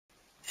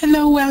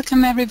Hello,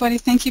 welcome everybody.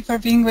 Thank you for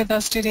being with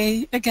us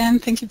today. Again,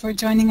 thank you for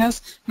joining us.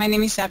 My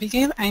name is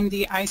Abigail. I'm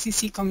the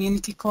ICC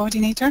Community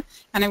Coordinator,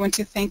 and I want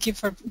to thank you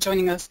for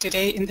joining us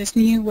today in this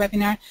new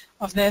webinar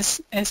of this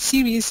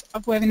series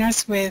of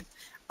webinars with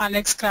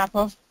Alex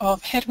Krapov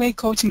of Headway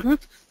Coaching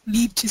Group,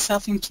 Lead to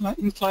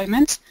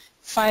Self-Employment,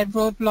 5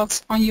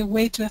 Roadblocks on your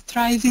way to a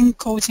thriving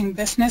coaching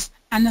business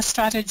and a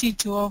strategy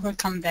to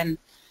overcome them.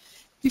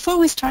 Before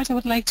we start, I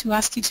would like to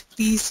ask you to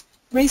please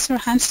raise your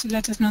hands to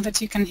let us know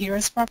that you can hear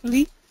us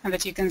properly and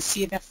that you can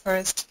see the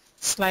first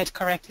slide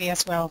correctly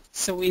as well.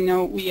 So we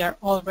know we are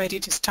all ready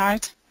to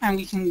start and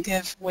we can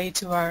give way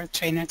to our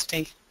trainer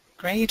today.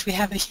 Great, we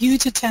have a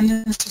huge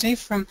attendance today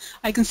from,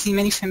 I can see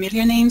many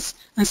familiar names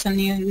and some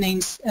new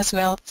names as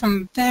well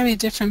from very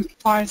different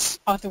parts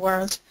of the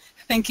world.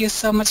 Thank you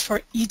so much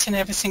for each and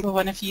every single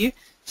one of you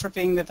for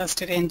being with us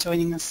today and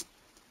joining us.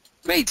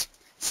 Great.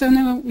 So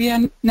now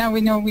we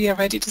know we are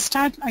ready to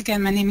start.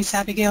 Again, my name is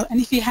Abigail, and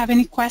if you have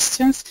any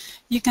questions,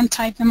 you can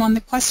type them on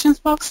the questions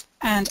box,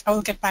 and I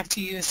will get back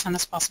to you as soon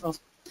as possible.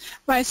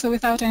 Right, so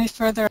without any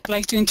further, I'd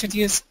like to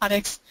introduce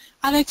Alex.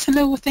 Alex,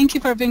 hello, thank you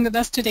for being with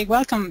us today.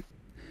 Welcome.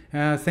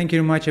 Thank you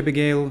very much,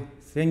 Abigail.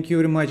 Thank you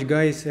very much,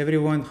 guys,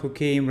 everyone who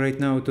came right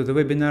now to the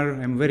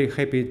webinar. I'm very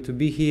happy to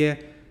be here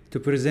to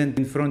present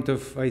in front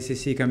of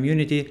ICC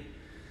community.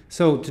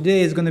 So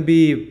today is going to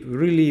be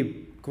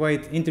really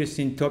quite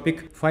interesting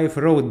topic, 5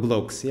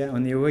 roadblocks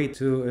on your way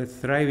to a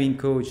thriving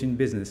coaching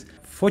business.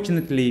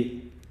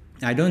 Fortunately,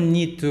 I don't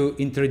need to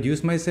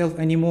introduce myself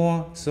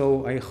anymore,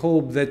 so I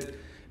hope that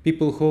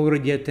people who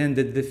already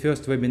attended the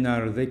first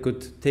webinar, they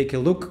could take a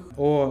look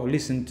or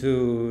listen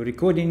to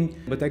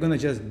recording, but I'm gonna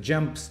just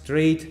jump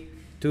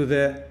straight to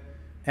the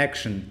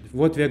action,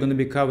 what we are going to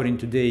be covering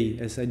today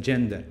as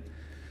agenda.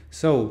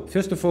 So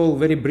first of all,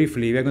 very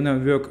briefly, we're gonna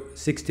work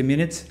 60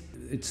 minutes.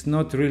 It's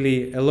not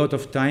really a lot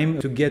of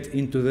time to get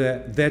into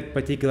that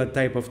particular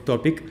type of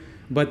topic,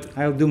 but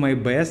I'll do my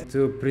best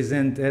to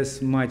present as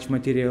much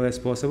material as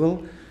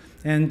possible.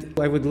 And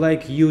I would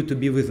like you to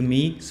be with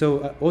me.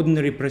 So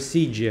ordinary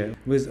procedure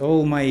with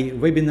all my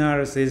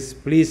webinars is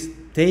please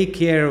take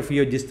care of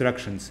your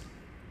distractions,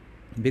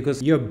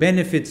 because your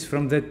benefits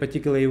from that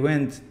particular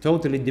event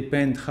totally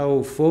depend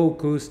how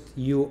focused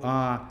you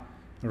are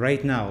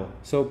right now.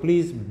 So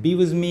please be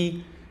with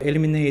me.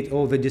 Eliminate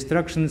all the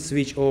distractions,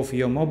 switch off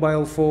your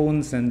mobile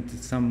phones and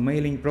some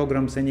mailing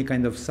programs, any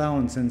kind of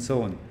sounds and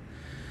so on.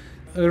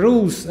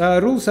 Rules are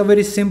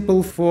very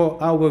simple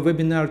for our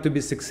webinar to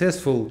be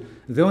successful.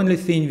 The only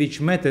thing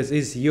which matters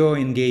is your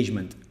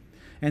engagement.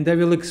 And I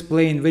will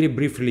explain very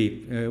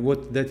briefly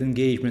what that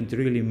engagement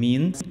really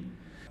means.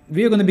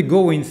 We are going to be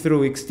going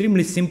through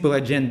extremely simple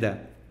agenda.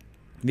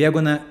 We are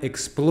going to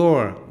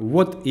explore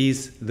what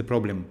is the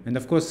problem. And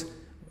of course,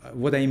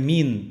 what I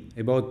mean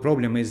about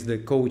problem is the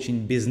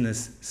coaching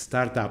business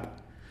startup.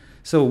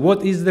 So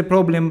what is the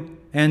problem?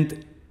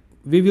 And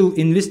we will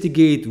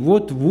investigate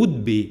what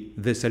would be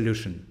the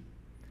solution.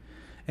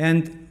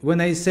 And when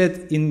I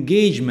said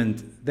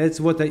engagement, that's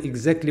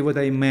exactly what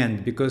I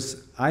meant,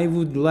 because I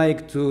would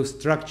like to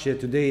structure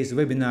today's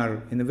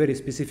webinar in a very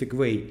specific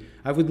way.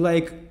 I would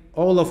like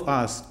all of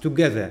us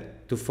together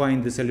to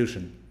find the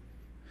solution.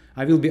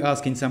 I will be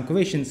asking some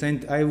questions,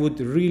 and I would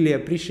really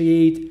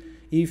appreciate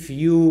if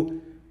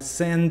you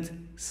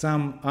send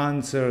some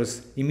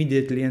answers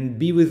immediately and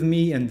be with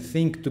me and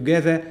think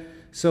together.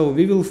 So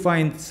we will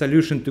find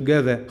solution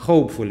together,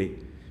 hopefully.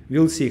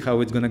 We'll see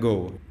how it's gonna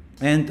go.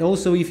 And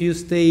also, if you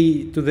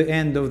stay to the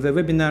end of the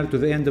webinar, to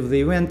the end of the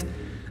event,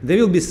 there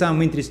will be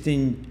some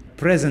interesting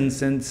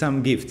presents and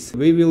some gifts.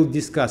 We will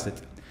discuss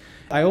it.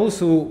 I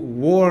also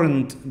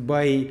warned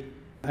by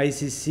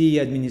ICC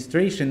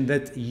administration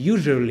that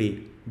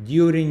usually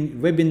during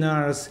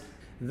webinars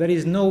there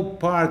is no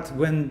part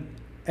when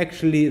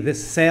actually the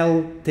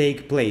sale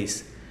take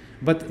place.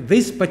 But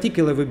this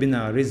particular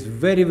webinar is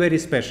very, very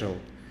special.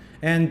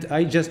 And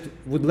I just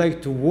would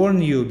like to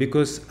warn you,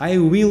 because I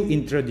will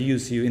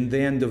introduce you in the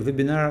end of the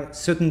webinar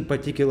certain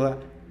particular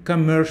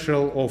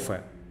commercial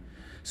offer.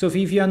 So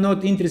if you are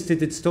not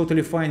interested, it's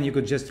totally fine, you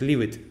could just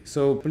leave it.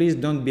 So please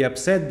don't be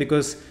upset,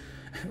 because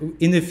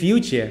in the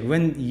future,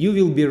 when you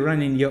will be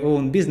running your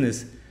own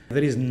business,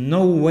 there is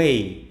no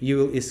way you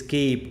will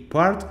escape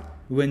part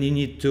when you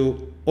need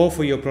to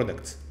offer your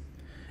products.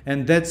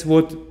 And that's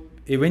what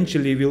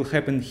eventually will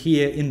happen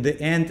here in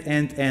the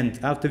end,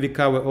 after we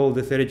cover all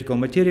the theoretical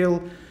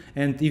material.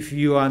 And if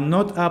you are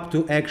not up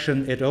to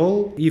action at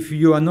all, if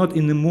you are not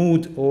in the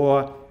mood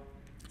or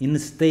in a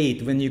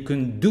state when you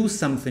can do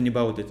something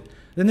about it,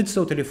 then it's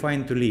totally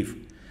fine to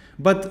leave.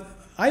 But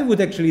I would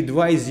actually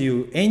advise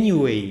you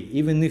anyway,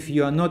 even if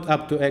you are not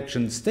up to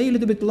action, stay a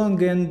little bit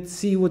longer and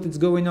see what is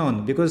going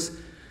on, because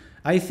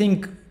I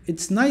think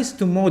it's nice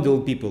to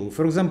model people.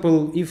 For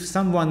example, if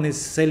someone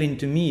is selling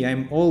to me,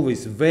 I'm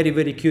always very,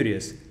 very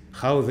curious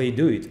how they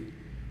do it.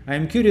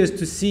 I'm curious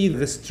to see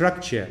the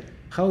structure,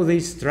 how they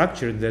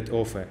structured that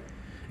offer.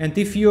 And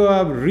if you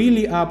are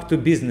really up to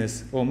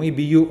business, or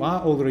maybe you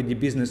are already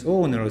business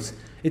owners,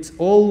 it's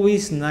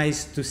always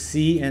nice to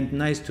see and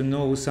nice to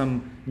know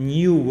some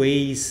new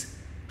ways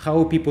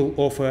how people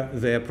offer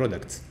their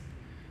products.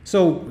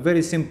 So,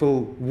 very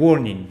simple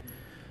warning.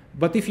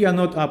 But if you are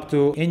not up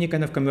to any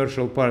kind of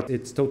commercial part,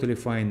 it's totally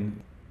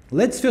fine.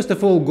 Let's first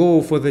of all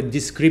go for the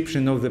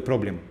description of the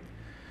problem.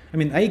 I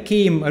mean, I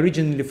came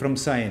originally from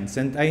science,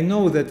 and I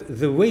know that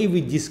the way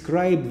we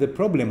describe the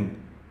problem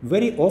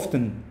very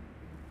often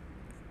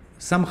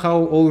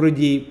somehow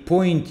already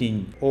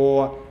pointing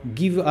or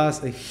give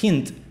us a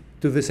hint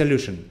to the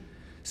solution.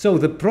 So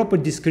the proper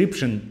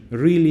description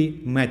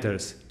really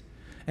matters.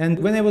 And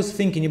when I was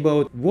thinking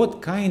about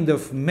what kind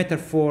of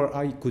metaphor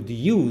I could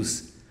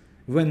use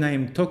when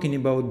I'm talking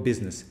about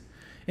business,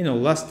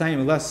 last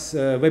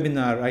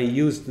webinar I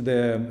used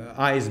the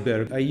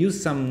iceberg, I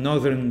used some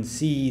northern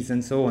seas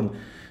and so on.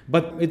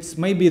 But it's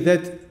maybe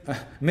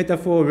that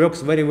metaphor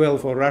works very well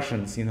for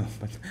Russians,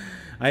 but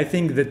I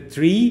think the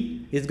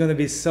tree is going to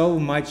be so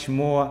much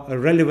more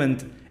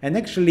relevant. And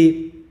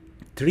actually,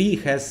 tree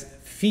has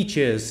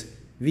features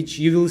which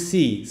you will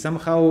see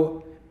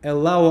somehow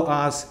allow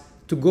us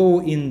to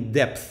go in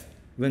depth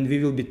when we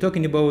will be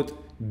talking about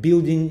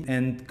building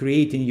and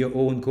creating your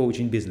own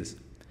coaching business.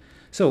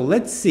 So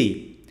let's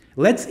see.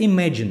 Let's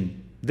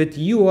imagine that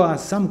you are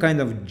some kind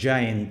of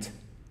giant.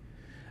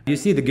 You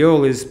see, the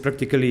girl is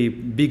practically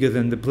bigger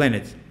than the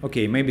planet.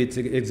 Okay, maybe it's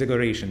an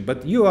exaggeration,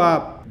 but you are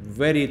a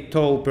very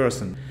tall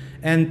person.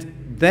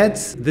 And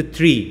that's the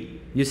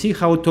tree. You see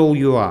how tall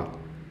you are.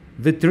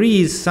 The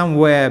tree is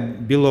somewhere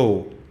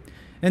below.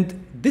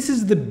 And this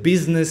is the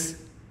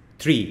business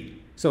tree.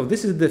 So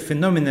this is the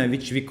phenomena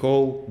which we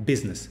call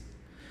business.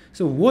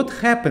 So what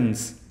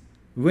happens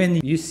when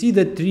you see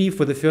the tree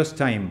for the first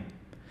time?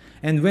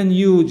 And when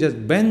you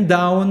just bend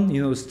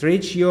down,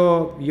 stretch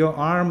your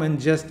arm and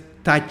just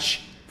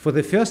touch. For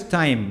the first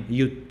time,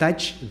 you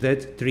touch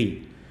that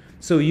tree.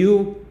 So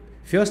you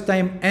first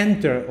time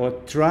enter or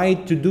try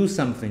to do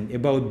something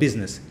about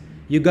business.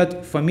 You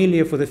got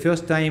familiar for the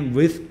first time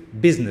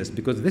with business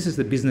because this is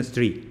the business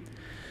tree.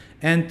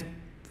 And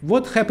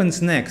what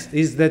happens next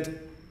is that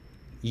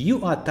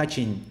you are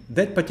touching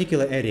that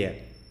particular area.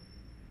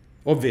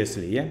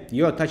 Obviously, yeah?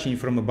 You are touching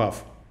from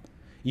above.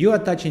 You are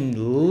touching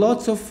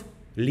lots of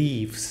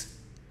leaves,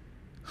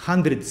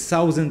 hundreds,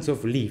 thousands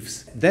of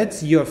leaves.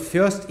 That's your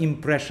first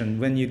impression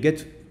when you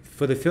get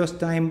for the first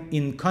time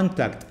in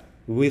contact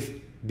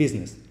with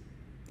business.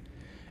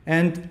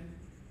 And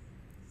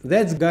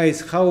that's,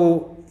 guys,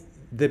 how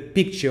the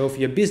picture of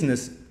your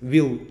business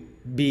will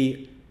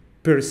be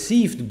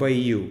perceived by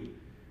you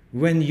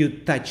when you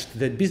touched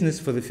that business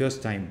for the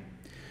first time.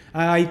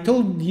 I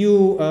told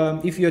you,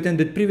 if you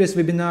attended previous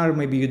webinar,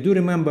 maybe you do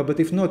remember, but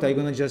if not, I'm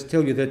going to just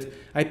tell you that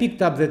I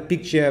picked up that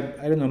picture,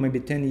 I don't know, maybe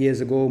 10 years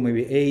ago,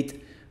 maybe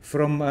 8,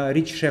 from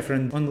Rich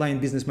Schefren Online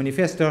Business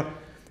Manifesto.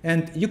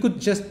 And you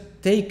could just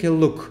take a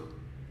look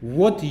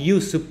what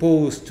you're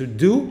supposed to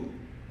do,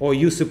 or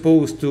you're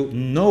supposed to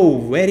know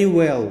very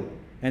well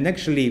and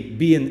actually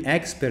be an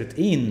expert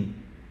in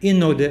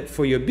order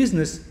for your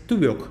business to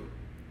work.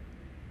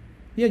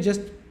 Yeah,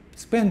 just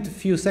spend a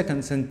few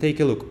seconds and take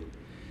a look.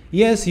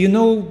 Yes, you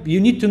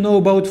need to know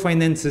about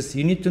finances,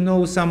 you need to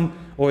know some,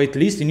 or at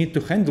least you need to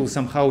handle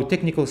somehow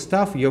technical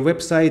stuff. Your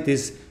website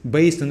is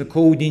based on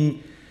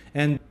coding,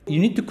 and you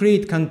need to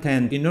create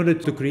content in order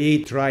to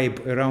create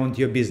tribe around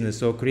your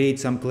business or create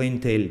some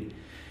clientele.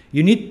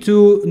 You need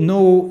to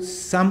know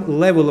some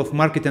level of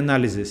market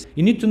analysis.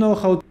 You need to know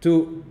how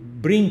to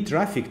bring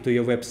traffic to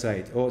your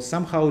website or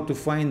somehow to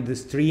find the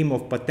stream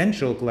of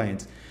potential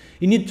clients.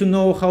 You need to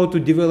know how to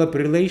develop a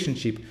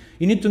relationship.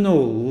 You need to know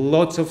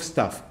lots of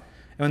stuff.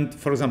 And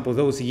for example,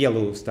 those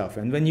yellow stuff.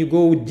 And when you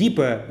go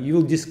deeper, you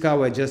will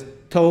discover just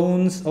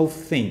tons of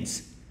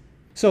things.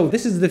 So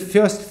this is the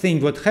first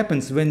thing what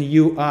happens when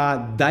you are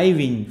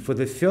diving for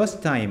the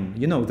first time.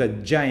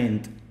 That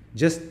giant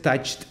just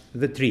touched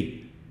the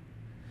tree.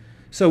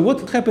 So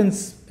what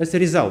happens as a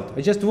result?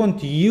 I just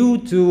want you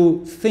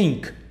to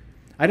think.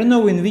 I don't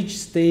know in which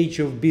stage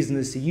of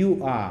business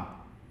you are.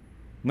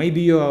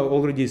 Maybe you are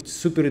already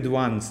super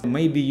advanced.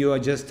 Maybe you are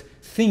just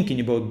thinking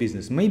about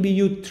business. Maybe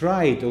you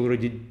tried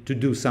already to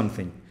do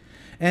something.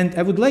 And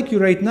I would like you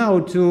right now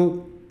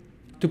to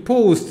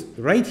post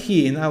right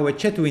here in our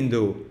chat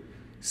window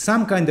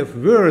some kind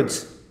of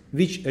words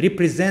which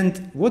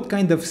represent what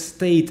kind of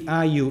state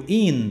are you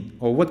in,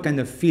 or what kind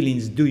of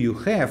feelings do you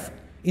have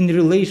in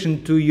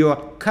relation to your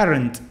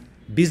current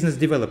business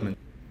development.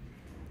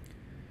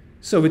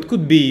 So it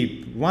could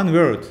be one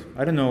word.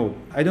 I don't know.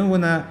 I don't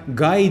want to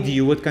guide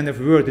you what kind of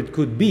word it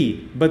could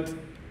be, but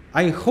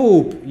I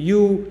hope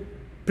you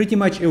pretty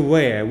much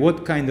aware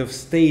what kind of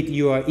state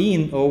you are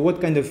in or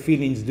what kind of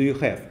feelings do you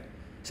have.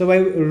 So I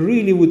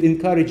really would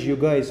encourage you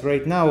guys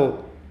right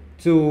now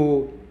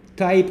to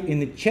type in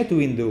the chat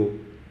window,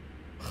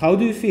 how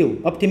do you feel?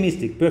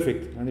 Optimistic,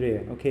 perfect,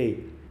 Andrea, okay.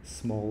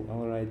 Small,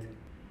 all right.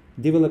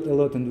 Developed a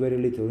lot and very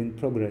little, in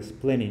progress,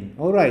 planning.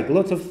 All right,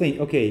 lots of things,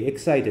 okay,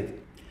 excited.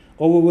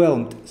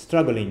 Overwhelmed,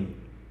 struggling.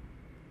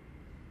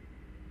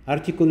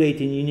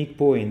 Articulating unique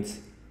points.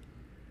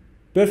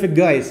 Perfect,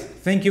 guys.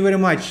 Thank you very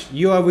much.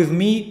 You are with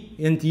me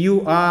and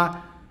you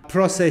are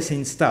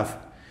processing stuff.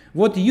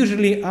 What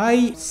usually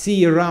I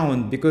see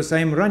around, because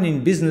I'm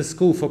running business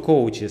school for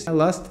coaches the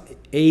last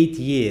 8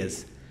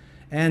 years,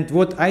 and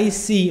what I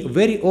see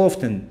very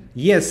often,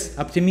 yes,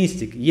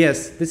 optimistic,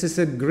 yes, this is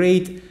a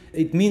great,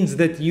 it means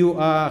that you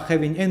are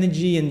having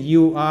energy and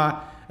you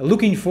are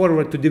looking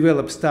forward to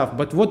develop stuff.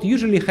 But what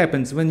usually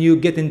happens when you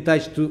get in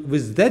touch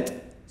with that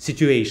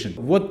situation,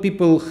 what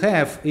people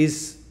have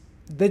is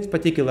that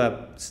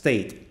particular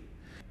state.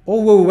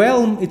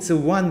 Overwhelm, it's a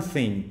one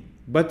thing,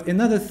 but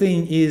another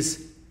thing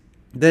is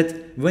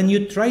that when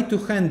you try to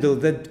handle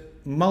that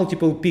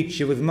multiple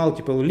picture with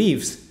multiple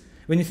leaves,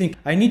 when you think,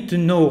 I need to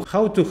know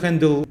how to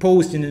handle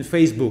posting in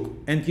Facebook,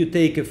 and you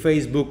take a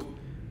Facebook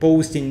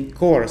posting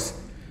course,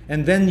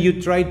 and then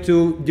you try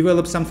to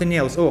develop something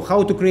else, or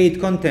how to create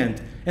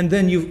content, and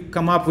then you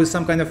come up with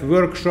some kind of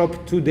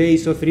workshop, 2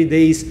 days or 3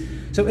 days.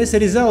 So as a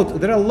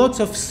result, there are lots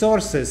of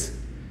sources.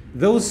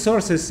 Those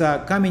sources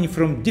are coming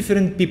from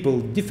different people,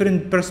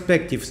 different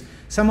perspectives.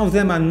 Some of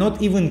them are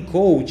not even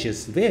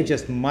coaches, they are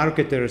just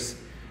marketers.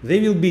 They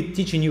will be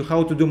teaching you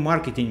how to do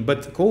marketing,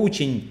 but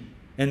coaching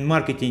and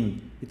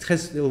marketing, it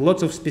has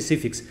lots of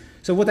specifics.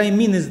 So what I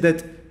mean is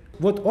that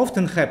what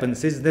often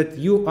happens is that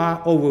you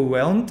are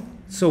overwhelmed,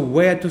 so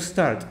where to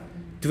start?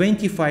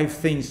 25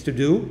 things to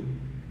do,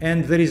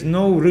 and there is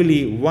no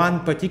really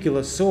one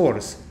particular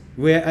source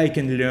where I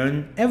can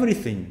learn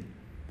everything.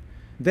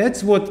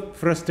 That's what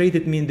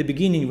frustrated me in the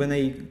beginning. When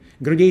I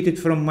graduated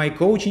from my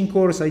coaching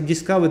course, I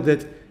discovered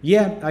that,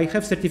 yeah, I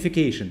have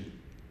certification.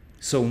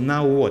 So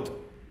now what?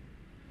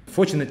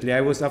 Fortunately,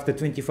 I was after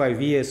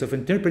 25 years of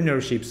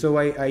entrepreneurship, so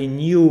I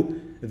knew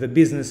the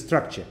business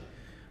structure.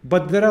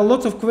 But there are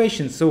lots of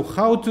questions. So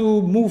how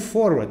to move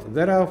forward?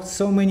 There are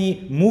so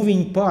many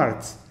moving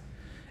parts.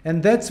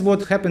 And that's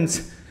what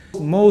happens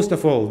most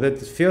of all,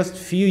 that first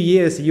few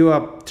years you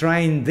are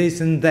trying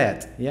this and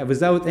that, yeah,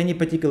 without any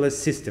particular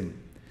system.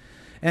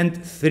 And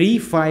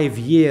 3-5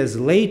 years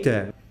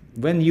later,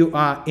 when you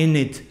are in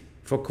it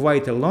for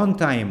quite a long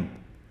time,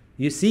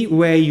 you see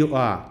where you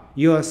are.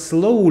 You are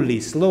slowly,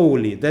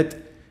 that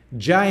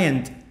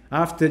giant,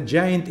 after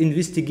giant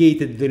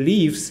investigated the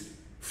leaves,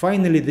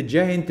 finally the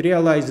giant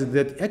realizes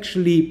that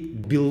actually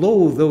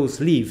below those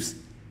leaves,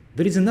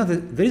 there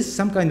is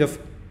some kind of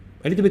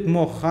a little bit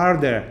more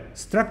harder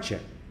structure.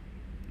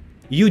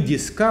 You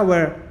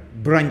discover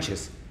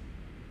branches.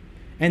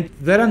 And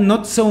there are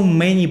not so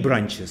many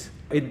branches.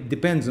 It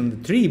depends on the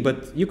tree,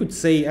 but you could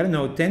say, I don't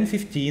know, 10,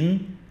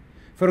 15.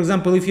 For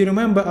example, if you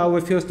remember our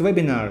first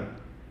webinar,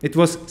 it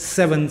was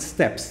 7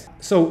 steps.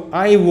 So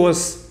I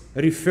was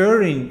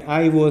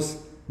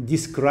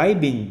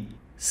describing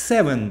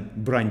 7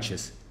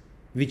 branches,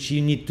 which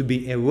you need to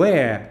be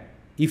aware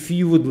if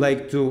you would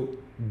like to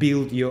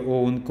build your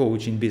own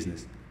coaching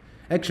business.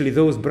 Actually,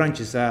 those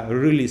branches are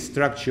really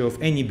structure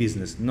of any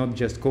business, not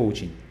just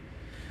coaching.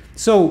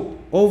 So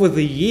over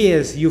the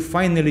years, you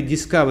finally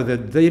discover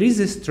that there is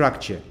a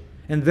structure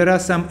and there are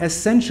some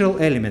essential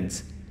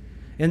elements.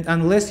 And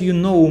unless you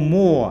know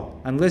more,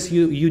 unless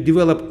you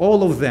develop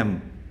all of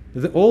them,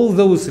 all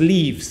those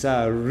leaves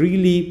are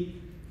really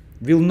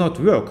will not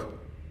work,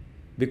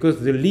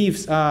 because the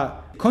leaves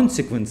are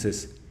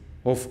consequences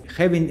of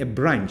having a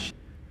branch.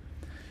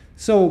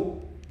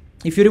 So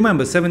if you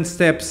remember 7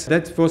 steps,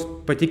 that was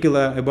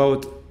particular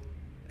about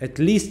at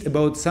least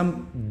about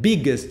some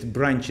biggest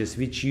branches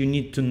which you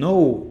need to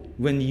know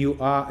when you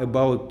are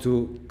about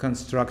to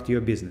construct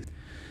your business.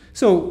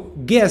 So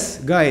guess,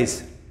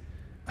 guys,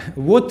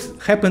 what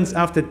happens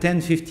after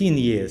 10-15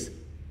 years?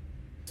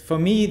 For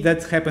me,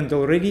 that happened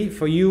already.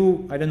 For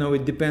you, I don't know,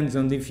 it depends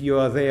on if you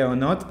are there or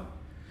not.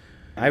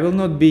 I will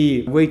not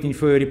be waiting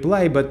for a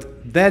reply,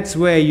 but that's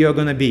where you're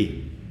gonna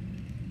be.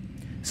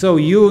 So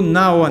you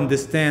now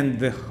understand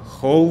the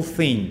whole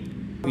thing.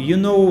 You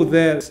know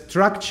the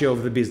structure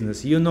of the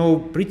business. You know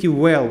pretty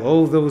well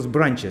all those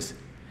branches.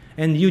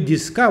 And you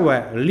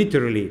discover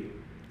literally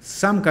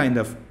some kind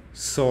of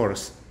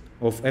source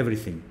of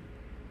everything.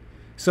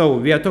 So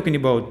we are talking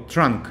about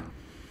trunk.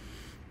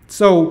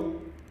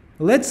 So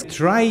let's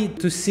try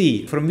to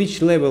see from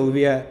which level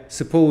we are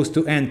supposed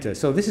to enter.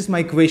 So this is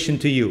my question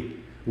to you.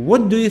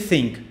 What do you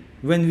think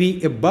when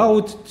we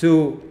about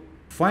to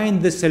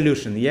find the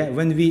solution, yeah?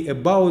 When we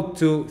about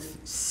to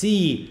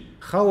see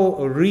how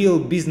a real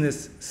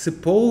business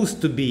supposed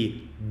to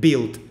be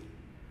built,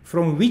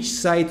 from which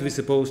side we're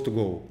supposed to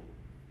go?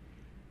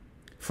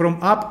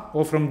 From up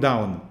or from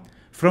down?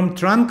 From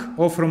trunk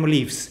or from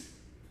leaves?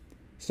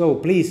 So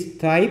please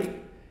type,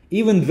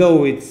 even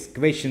though it's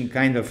question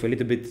kind of a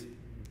little bit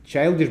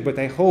childish, but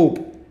I hope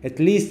at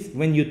least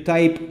when you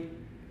type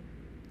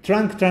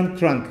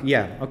trunk,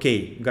 yeah,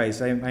 okay,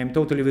 guys, I'm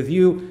totally with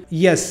you.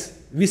 Yes,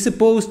 we're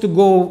supposed to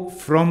go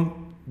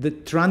from the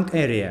trunk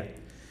area.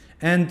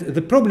 And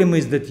the problem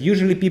is that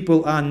usually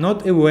people are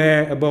not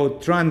aware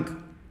about trunk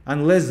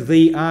unless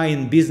they are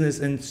in business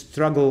and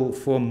struggle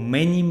for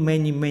many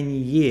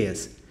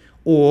years.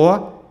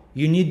 Or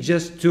you need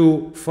just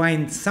to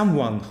find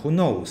someone who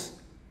knows.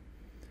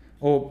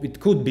 Or it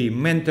could be a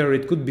mentor,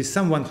 it could be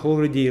someone who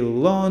already a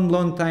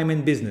long time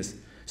in business.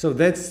 So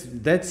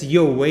that's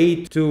your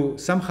way to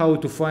somehow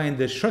to find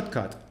a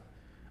shortcut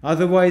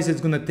Otherwise,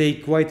 it's going to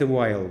take quite a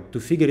while to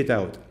figure it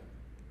out.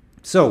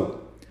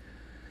 So,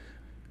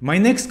 my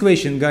next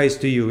question, guys,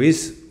 to you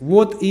is,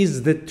 what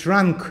is the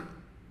trunk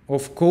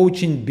of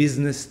coaching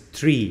business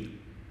tree?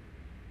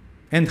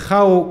 And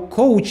how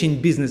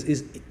coaching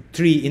business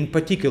tree in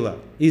particular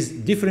is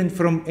different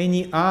from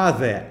any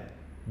other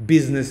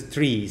business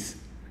trees.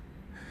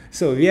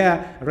 So we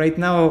are right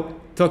now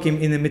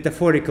talking in a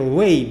metaphorical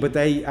way, but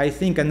I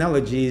think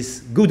analogy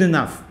is good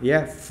enough,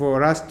 yeah,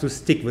 for us to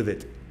stick with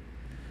it.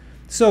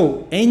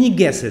 So any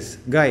guesses,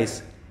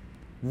 guys,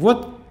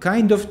 what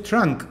kind of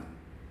trunk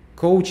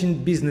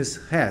coaching business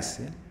has?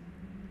 Yeah?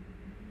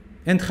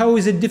 And how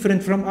is it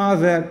different from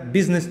other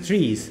business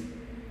trees?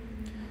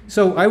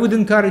 So I would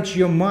encourage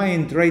your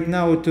mind right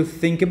now to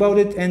think about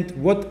it, and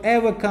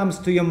whatever comes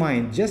to your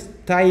mind, just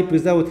type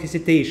without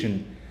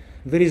hesitation.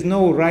 There is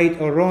no right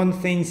or wrong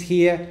things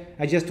here.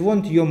 I just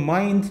want your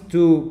mind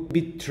to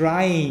be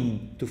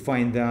trying to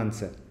find the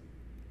answer.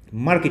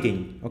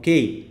 Marketing,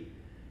 okay.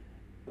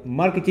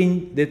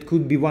 Marketing, that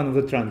could be one of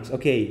the trunks.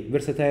 Okay,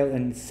 versatile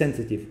and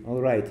sensitive,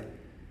 all right.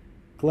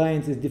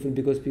 Clients is different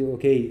because people,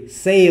 okay.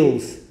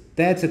 Sales,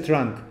 that's a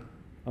trunk.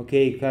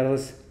 Okay,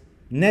 Carlos.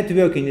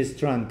 Networking is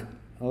trunk.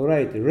 All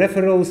right,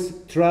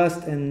 referrals,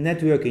 trust, and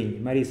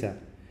networking, Marisa.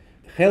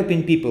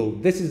 Helping people,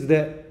 this is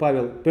the,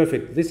 Pavel,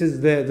 perfect, this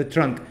is the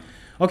trunk.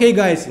 Okay,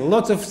 guys,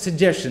 lots of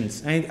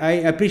suggestions, and I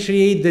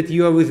appreciate that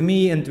you are with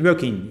me and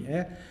working.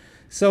 Yeah?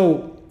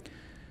 So,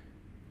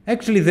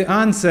 actually the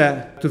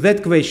answer to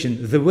that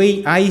question, the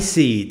way I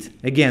see it,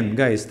 again,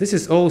 guys, this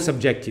is all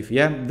subjective,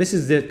 yeah? This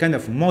is the kind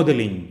of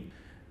modeling.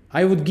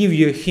 I would give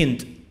you a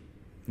hint.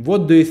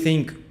 What do you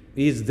think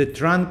is the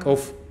trunk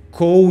of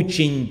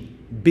coaching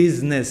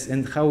business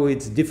and how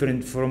it's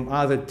different from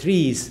other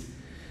trees?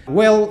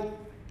 Well,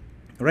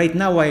 right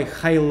now I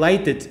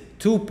highlighted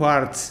two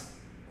parts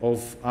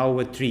of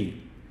our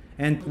tree.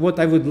 And what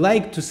I would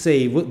like to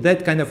say,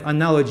 that kind of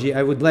analogy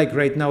I would like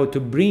right now to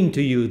bring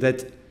to you,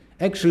 that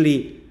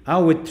actually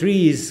our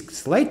tree is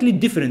slightly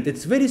different.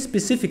 It's a very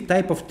specific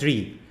type of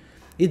tree.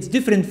 It's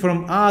different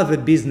from other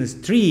business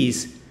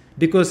trees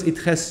because it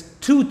has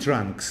two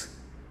trunks.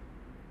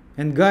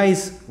 And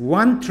guys,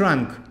 one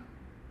trunk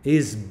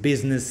is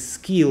business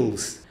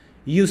skills.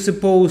 You're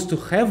supposed to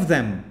have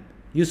them.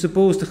 You're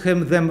supposed to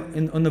have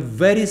them on a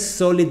very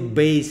solid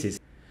basis.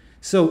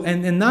 So,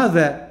 and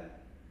another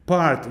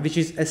part which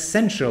is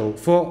essential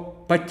for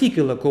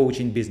particular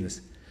coaching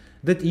business,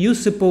 that you're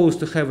supposed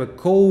to have a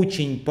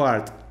coaching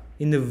part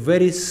in a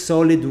very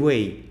solid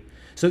way.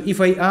 So if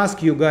I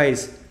ask you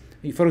guys,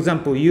 for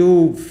example,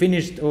 you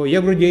finished or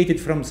you graduated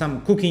from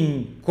some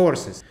cooking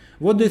courses,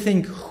 what do you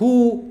think,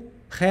 who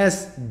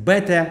has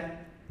better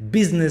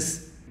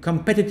business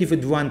competitive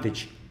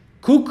advantage?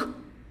 Cook,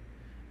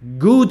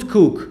 good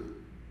cook,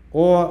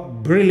 or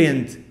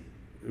brilliant,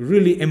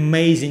 really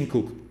amazing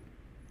cook?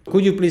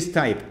 Could you please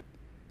type?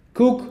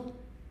 Cook,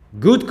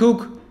 good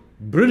cook,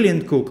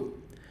 brilliant cook.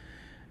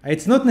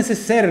 It's not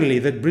necessarily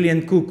that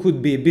brilliant cook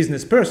could be a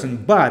business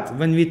person, but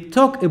when we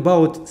talk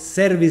about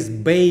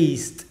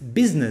service-based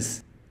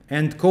business,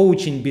 and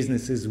coaching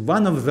business is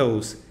one of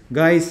those,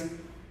 guys,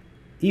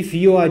 if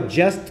you are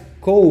just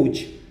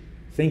coach,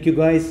 thank you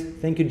guys,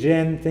 thank you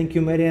Jen, thank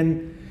you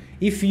Marian,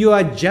 if you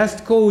are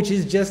just coach,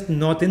 it's just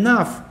not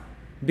enough,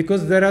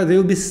 because there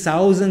will be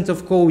thousands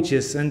of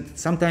coaches and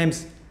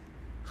sometimes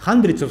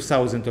hundreds of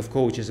thousands of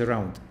coaches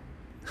around.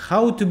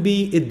 How to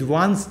be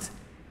advanced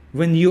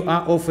when you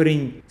are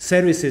offering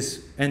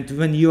services and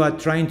when you are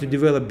trying to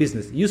develop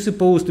business? You're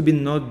supposed to be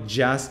not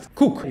just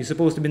cook, you're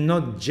supposed to be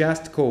not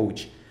just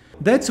coach.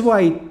 That's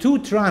why two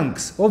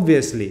trunks,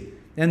 obviously,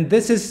 and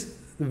this is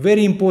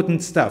very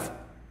important stuff.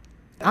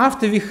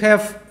 After we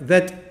have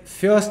that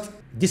first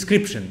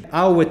description,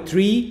 our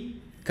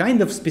tree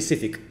kind of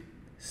specific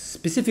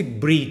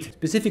breed,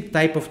 specific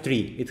type of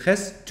tree. It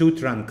has two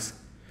trunks.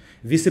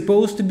 We're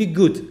supposed to be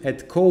good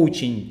at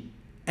coaching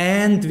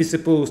and we're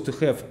supposed to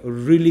have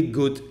really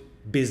good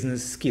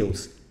business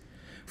skills.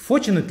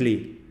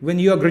 Fortunately, when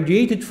you are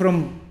graduated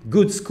from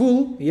good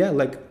school, yeah,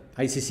 like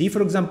ICC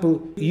for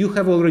example, you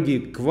have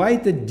already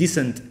quite a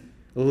decent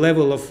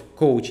level of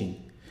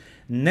coaching.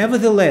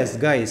 Nevertheless,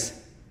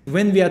 guys,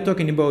 when we are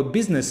talking about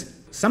business,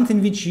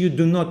 something which you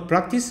do not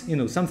practice,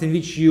 something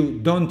which you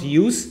don't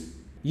use,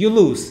 you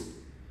lose.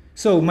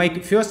 So my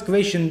first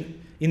question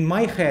in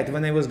my head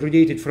when I was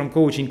graduated from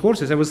coaching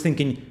courses, I was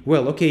thinking,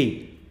 well,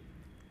 okay,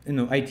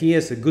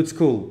 ITS, a good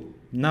school.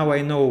 Now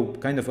I know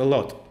kind of a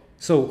lot.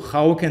 So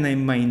how can I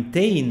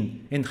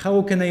maintain and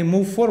how can I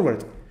move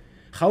forward?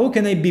 How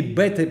can I be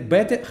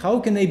better? How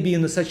can I be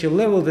on such a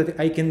level that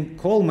I can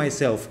call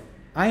myself,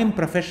 I am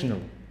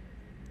professional?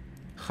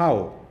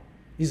 How?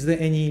 Is there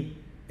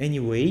any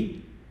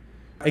way?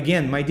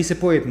 Again, my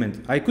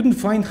disappointment. I couldn't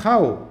find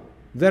how.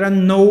 There are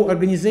no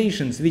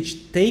organizations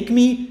which take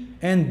me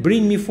and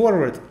bring me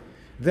forward.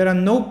 There are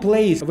no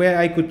place where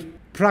I could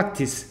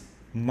practice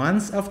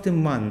months after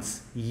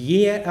months,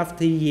 year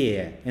after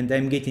year, and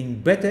I'm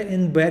getting better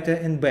and better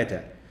and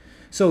better.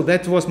 So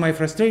that was my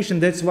frustration.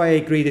 That's why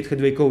I created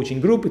Headway Coaching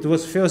Group. It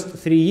was first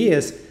 3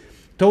 years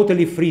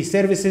totally free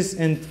services,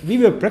 and we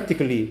were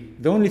practically,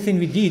 the only thing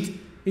we did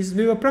is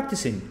we were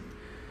practicing.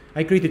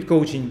 I created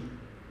coaching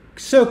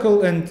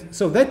circle, and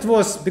so that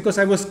was because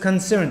I was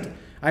concerned.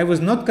 I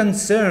was not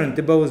concerned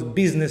about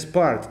business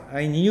part.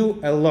 I knew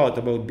a lot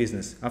about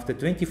business after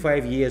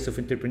 25 years of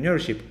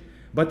entrepreneurship,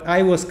 but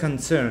I was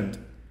concerned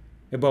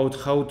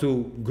about how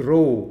to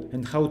grow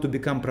and how to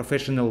become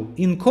professional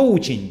in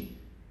coaching.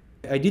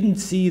 I didn't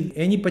see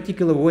any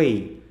particular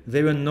way.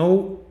 There were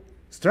no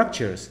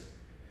structures.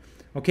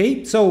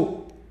 Okay,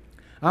 so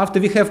after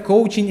we have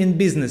coaching in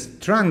business,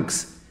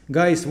 trunks,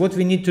 guys, what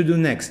we need to do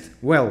next?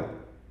 Well,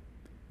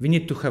 we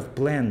need to have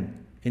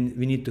plan and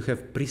we need to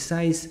have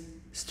precise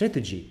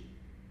strategy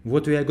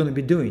what we are going to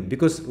be doing.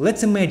 Because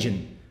let's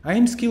imagine I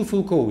am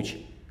skillful coach.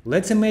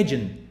 Let's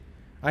imagine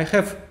I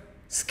have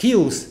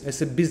skills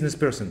as a business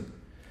person.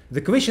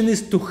 The question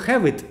is to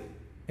have it.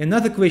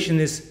 Another question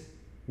is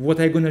what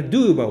are you going to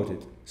do about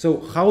it? So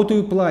how to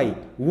apply?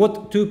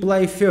 What to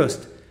apply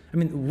first? I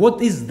mean,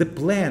 what is the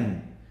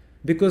plan?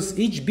 Because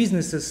each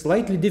business is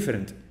slightly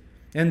different.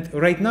 And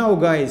right now,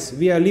 guys,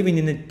 we are living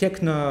in a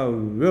techno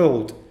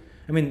world.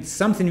 I mean,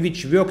 something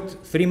which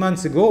worked 3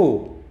 months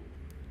ago,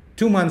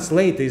 2 months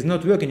later is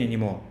not working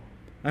anymore.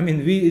 I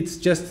mean, it's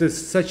just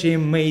such an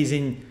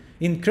amazing,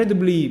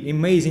 incredibly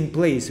amazing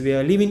place we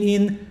are living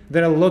in.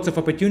 There are lots of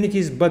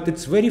opportunities, but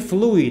it's very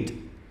fluid.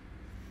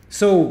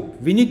 So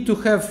we need to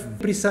have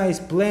precise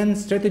plan,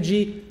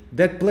 strategy.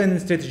 That plan and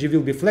strategy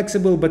will be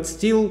flexible, but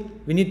still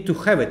we need to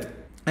have it.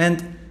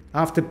 And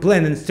after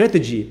plan and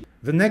strategy,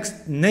 the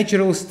next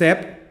natural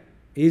step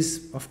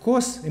is, of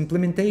course,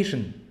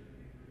 implementation.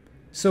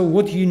 So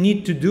what you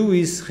need to do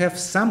is have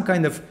some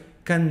kind of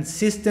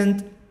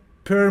consistent,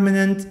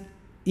 permanent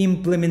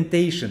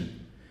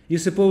implementation. You're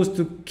supposed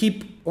to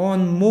keep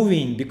on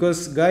moving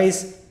because,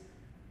 guys,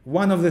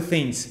 one of the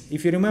things,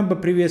 if you remember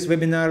previous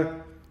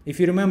webinar, if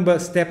you remember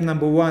step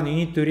number 1, you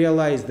need to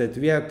realize that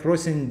we are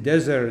crossing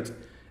desert.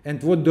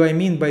 And what do I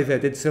mean by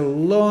that? It's a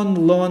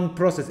long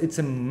process. It's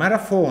a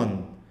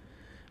marathon.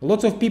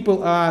 Lots of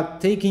people are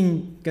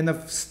taking kind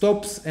of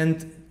stops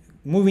and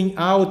moving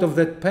out of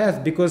that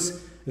path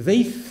because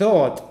they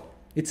thought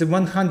it's a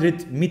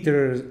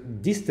 100-meter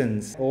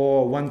distance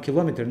or 1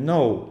 kilometer.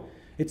 No,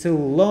 it's a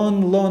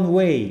long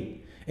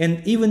way.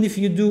 And even if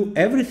you do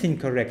everything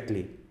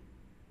correctly,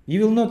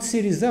 you will not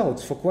see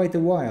results for quite a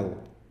while.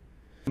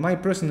 My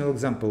personal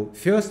example,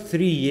 first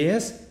 3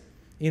 years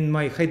in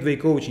my Headway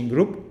coaching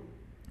group,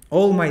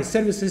 all my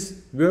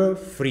services were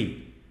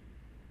free.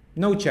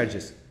 No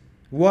charges.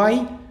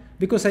 Why?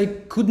 Because I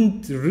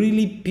couldn't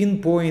really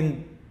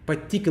pinpoint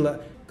particular.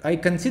 I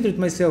considered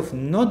myself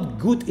not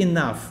good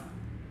enough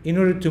in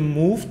order to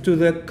move to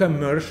the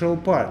commercial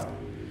part.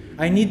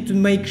 I need to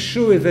make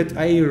sure that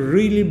I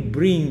really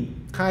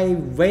bring high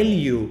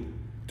value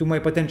to my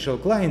potential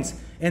clients,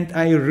 and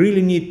I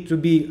really need to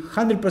be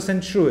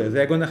 100% sure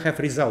they're going to have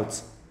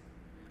results.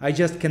 I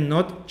just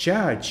cannot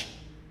charge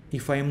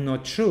if I am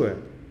not sure.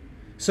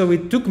 So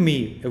it took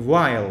me a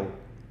while,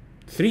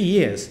 3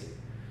 years.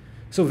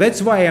 So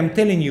that's why I'm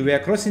telling you, we are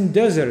crossing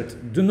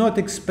desert. Do not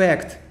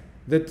expect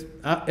that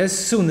as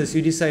soon as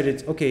you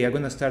decided, okay, I'm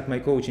going to start my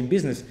coaching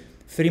business,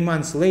 3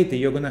 months later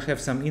you're going to have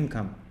some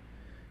income.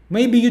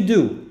 Maybe you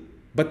do,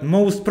 but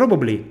most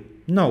probably,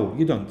 no,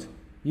 you don't.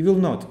 You will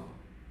not.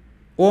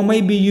 Or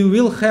maybe you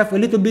will have a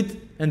little bit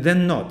and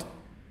then not.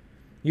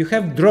 You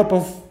have drop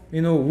of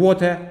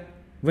water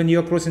when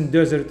you're crossing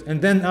desert,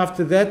 and then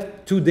after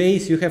that 2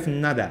 days you have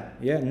nada,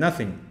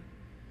 nothing.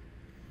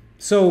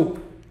 So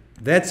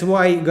that's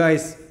why,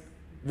 guys,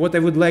 what I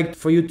would like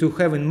for you to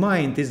have in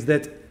mind is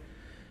that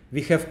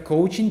we have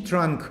coaching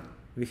trunk,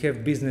 we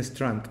have business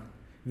trunk.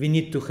 We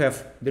need to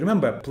have,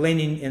 remember,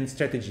 planning and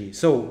strategy.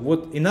 So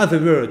what, in other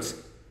words,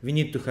 we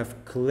need to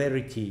have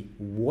clarity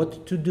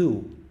what to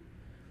do.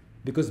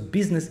 Because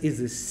business is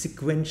a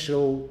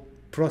sequential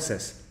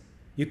process.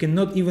 You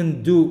cannot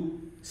even do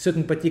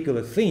certain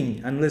particular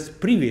thing unless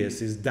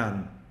previous is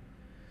done.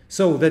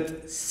 So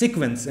that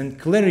sequence and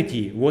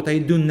clarity, what I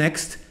do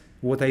next,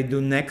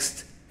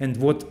 and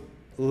what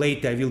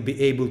later I will be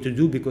able to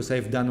do because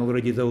I've done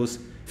already those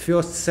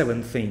first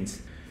 7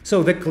 things.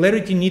 So the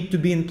clarity need to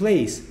be in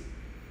place.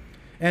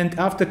 And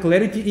after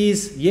clarity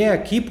is,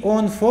 keep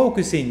on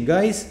focusing,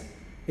 guys.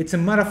 It's a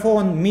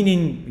marathon,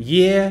 meaning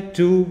year,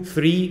 2,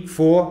 3,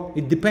 4,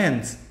 it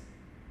depends.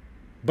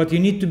 But you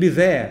need to be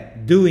there,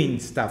 doing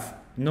stuff,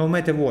 no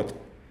matter what.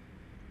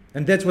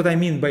 And that's what I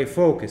mean by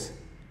focus.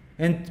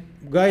 And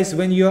guys,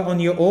 when you're on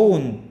your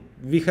own,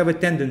 we have a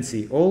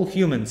tendency, all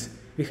humans,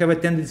 we have a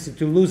tendency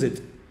to lose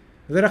it.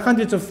 There are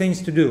hundreds of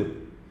things to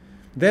do.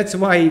 That's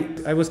why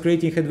I was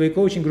creating Headway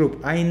Coaching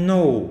Group. I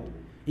know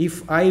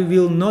if I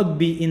will not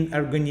be in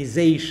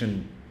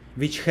organization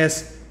which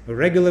has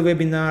regular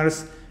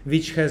webinars,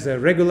 which has a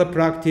regular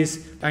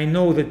practice, I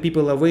know that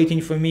people are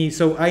waiting for me.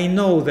 So I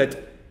know that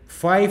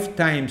 5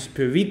 times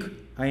per week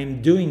I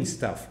am doing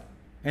stuff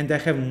and I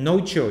have no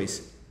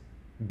choice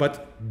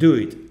but do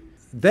it.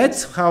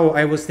 That's how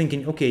I was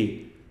thinking,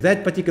 okay,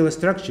 that particular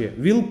structure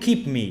will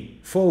keep me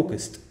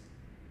focused.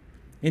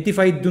 And if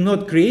I do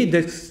not create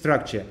that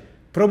structure,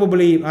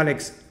 probably,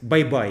 Alex,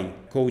 bye-bye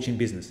coaching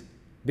business,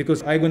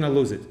 because I'm gonna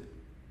lose it.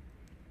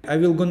 I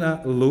will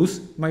gonna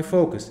lose my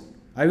focus.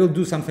 I will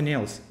do something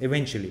else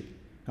eventually,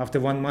 after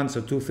 1 month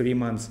or 2, 3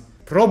 months.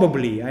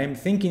 Probably, I am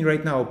thinking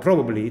right now,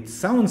 probably, it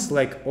sounds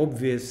like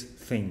obvious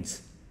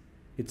things.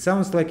 It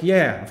sounds like,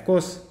 yeah, of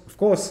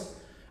course,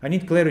 I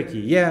need clarity.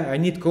 Yeah, I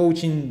need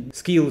coaching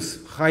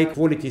skills, high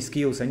quality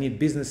skills. I need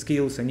business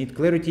skills. I need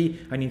clarity.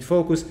 I need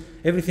focus.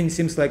 Everything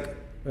seems like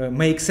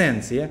makes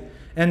sense. Yeah,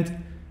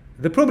 and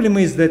the problem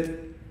is that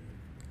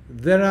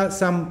there are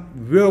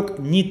some work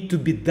need to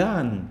be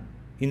done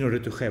in order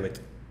to have it.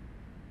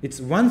 It's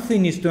one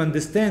thing is to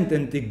understand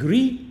and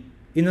agree.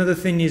 Another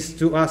thing is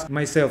to ask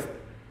myself,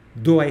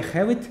 do I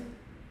have it?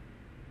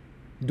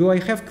 Do I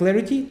have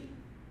clarity?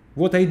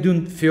 What I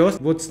do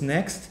first? What's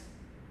next?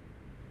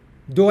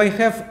 Do I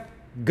have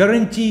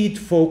guaranteed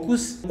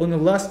focus on the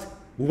last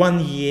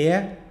 1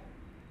 year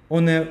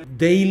on a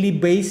daily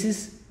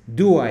basis?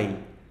 Do I?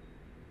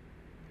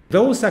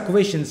 Those are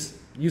questions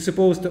you're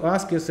supposed to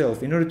ask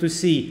yourself in order to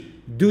see,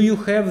 do you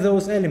have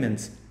those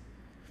elements?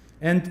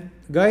 And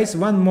guys,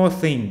 one more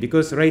thing,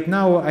 because right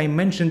now I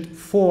mentioned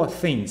 4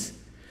 things.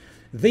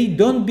 They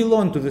don't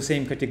belong to the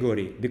same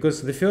category,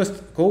 because the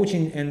first,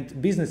 coaching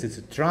and business, it's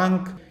a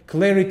trunk,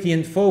 clarity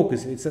and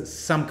focus. It's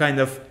some kind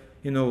of,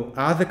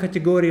 other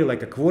category,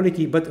 like a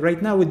quality, but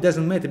right now it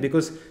doesn't matter,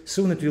 because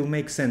soon it will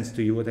make sense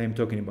to you what I'm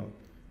talking about.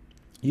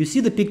 You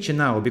see the picture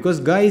now, because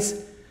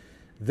guys,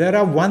 there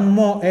are one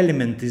more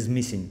element is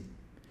missing.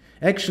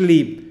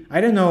 Actually, I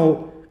don't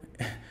know,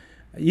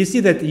 you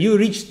see that you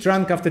reach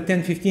trunk after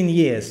 10-15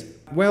 years.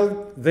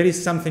 Well, there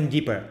is something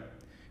deeper.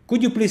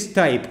 Could you please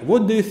type,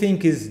 what do you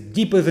think is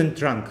deeper than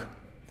trunk?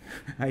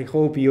 I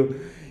hope you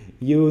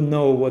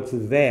know what's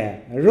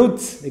there.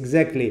 Roots,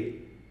 exactly.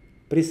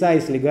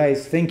 Precisely,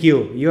 guys. Thank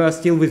you. You are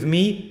still with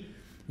me.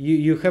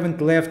 You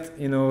haven't left,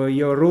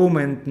 your room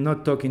and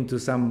not talking to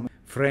some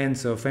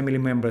friends or family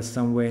members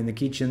somewhere in the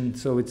kitchen.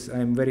 So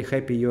I'm very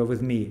happy you are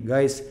with me.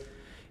 Guys,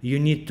 you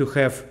need to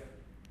have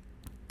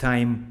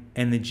time,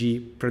 energy,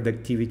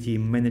 productivity,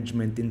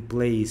 management in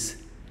place.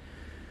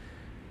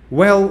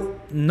 Well,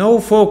 no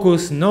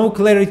focus, no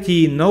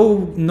clarity,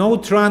 no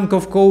trunk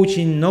of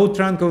coaching, no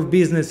trunk of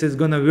business is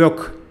gonna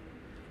work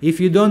if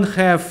you don't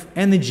have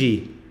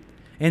energy,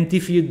 and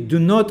if you do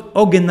not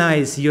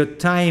organize your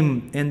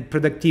time and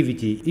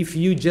productivity, if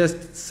you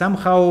just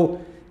somehow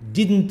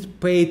didn't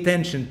pay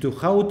attention to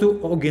how to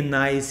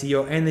organize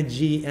your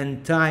energy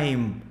and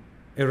time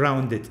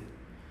around it.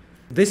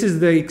 This is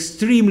the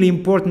extremely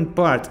important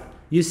part.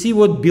 You see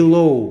what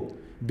below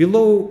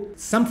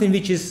something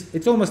which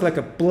it's almost like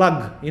a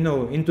plug,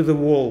 into the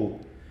wall.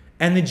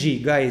 Energy,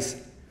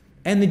 guys.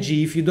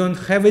 Energy, if you don't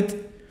have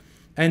it,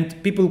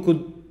 and people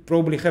could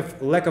probably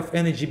have lack of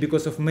energy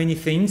because of many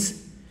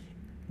things,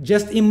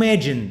 just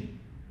imagine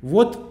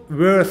what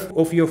worth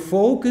of your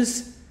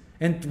focus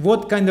and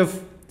what kind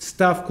of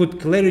stuff could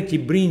clarity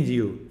bring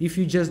you if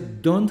you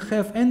just don't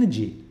have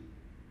energy.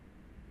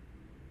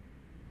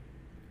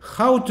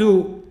 How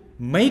to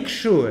make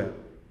sure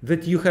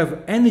that you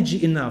have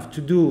energy enough to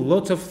do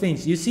lots of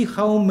things. You see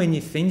how many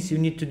things you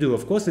need to do.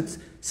 Of course, it's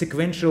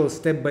sequential,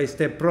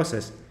 step-by-step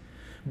process.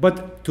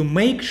 But to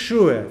make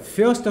sure,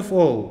 first of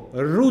all,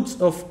 roots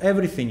of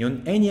everything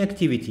on any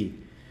activity,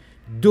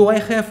 do I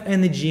have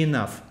energy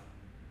enough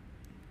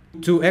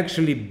to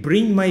actually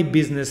bring my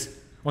business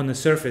on the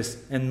surface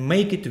and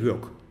make it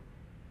work?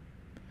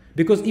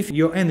 Because if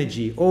your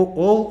energy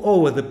all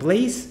over the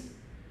place,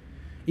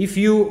 if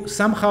you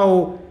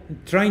somehow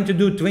trying to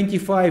do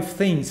 25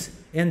 things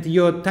and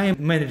your time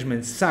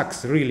management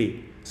sucks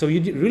really, so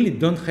you really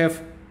don't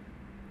have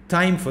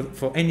time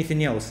for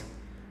anything else,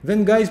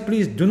 then guys,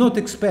 please do not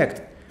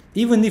expect,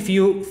 even if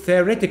you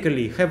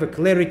theoretically have a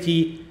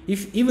clarity,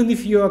 even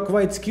if you are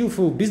quite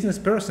skillful business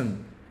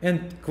person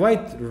and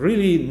quite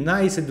really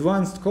nice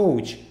advanced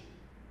coach,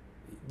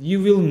 you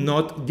will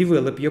not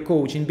develop your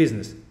coaching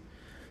business.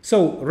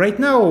 So right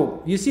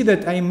now you see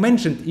that I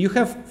mentioned you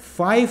have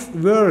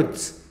 5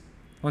 words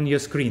on your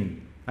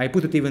screen. I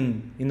put it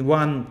even in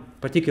one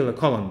particular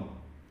column.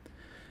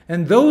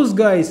 And those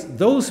guys,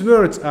 those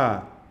words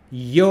are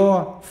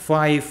your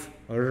 5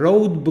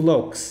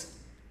 roadblocks.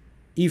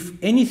 If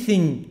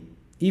anything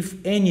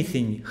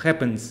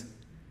happens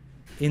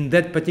in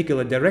that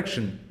particular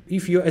direction,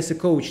 if you as a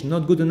coach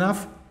not good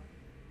enough,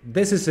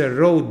 this is a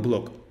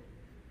roadblock.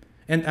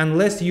 And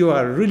unless you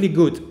are really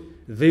good,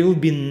 there will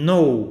be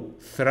no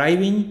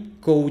thriving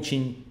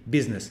coaching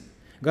business.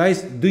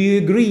 Guys, do you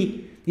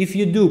agree? If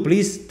you do,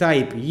 please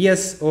type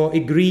yes or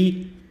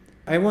agree.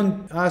 I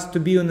want us to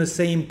be on the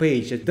same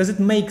page. Does it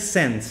make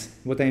sense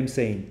what I'm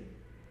saying?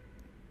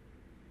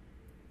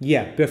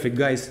 Yeah, perfect,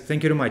 guys.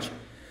 Thank you very much.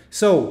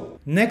 So,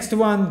 next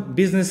one,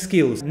 business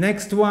skills.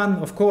 Next one,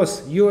 of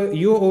course,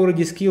 you're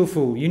already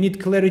skillful. You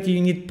need clarity,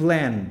 you need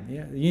plan.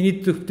 Yeah? You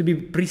need to be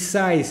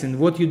precise in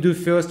what you do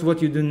first,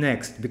 what you do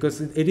next,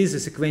 because it is a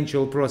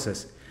sequential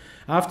process.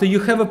 After you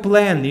have a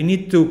plan, you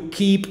need to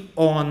keep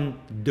on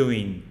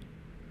doing.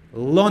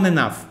 Long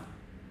enough.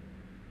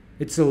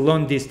 It's a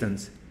long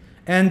distance.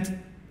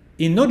 And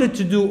In order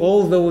to do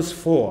all those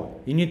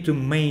four, you need to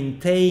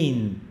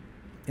maintain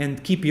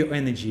and keep your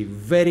energy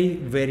very,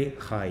 very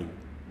high.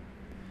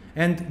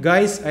 And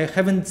guys,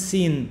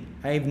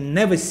 I've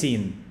never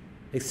seen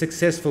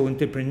successful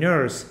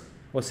entrepreneurs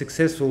or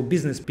successful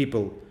business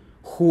people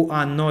who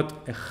are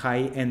not a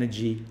high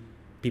energy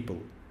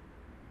people.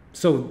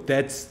 So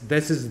this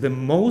is the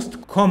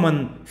most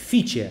common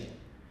feature.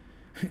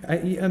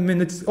 I mean,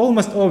 it's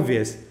almost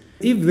obvious.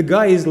 If the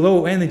guy is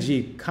low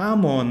energy,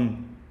 come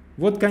on,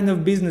 what kind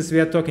of business we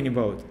are talking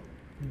about?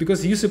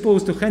 Because you're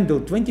supposed to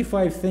handle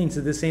 25 things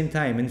at the same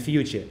time in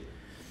future.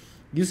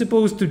 You're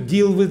supposed to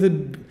deal with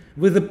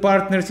the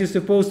partners, you're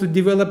supposed to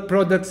develop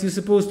products, you're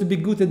supposed to be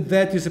good at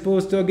that, you're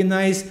supposed to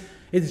organize.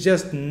 It's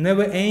just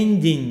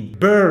never-ending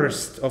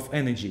burst of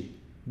energy.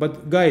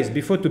 But guys,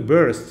 before to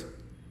burst,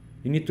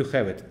 you need to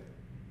have it.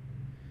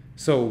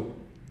 So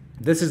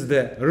this is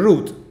the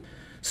root.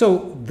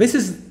 So this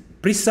is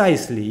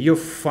precisely your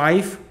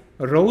 5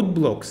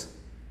 roadblocks.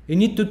 You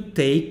need to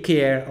take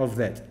care of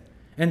that.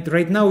 And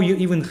right now you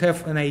even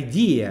have an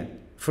idea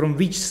from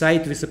which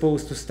side we're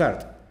supposed to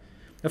start.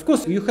 Of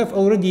course, you have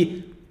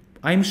already,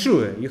 I'm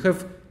sure, you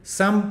have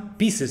some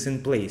pieces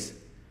in place.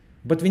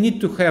 But we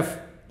need to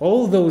have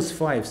all those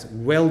 5s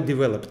well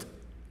developed.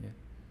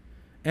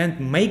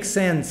 And make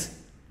sense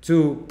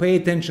to pay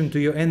attention to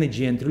your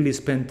energy and really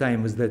spend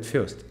time with that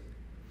first.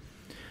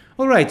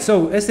 Alright,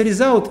 so as a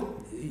result,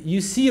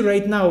 you see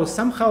right now,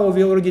 somehow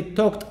we already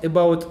talked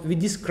about, we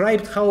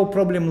described how a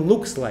problem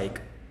looks like.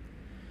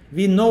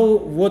 We know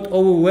what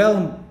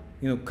overwhelm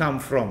come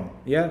from,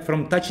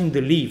 from touching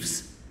the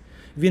leaves.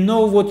 We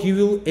know what you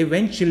will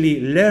eventually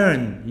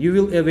learn. You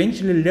will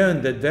eventually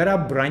learn that there are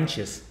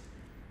branches,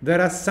 there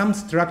are some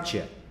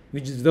structure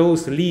which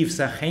those leaves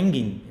are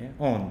hanging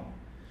on.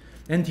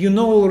 And you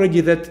know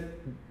already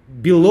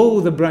that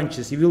below the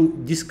branches you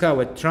will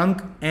discover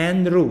trunk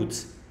and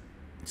roots.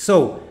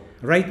 So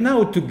right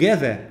now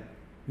together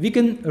we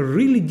can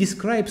really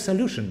describe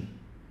solution.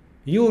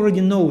 You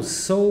already know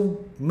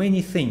so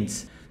many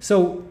things.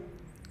 So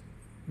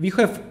we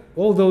have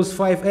all those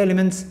 5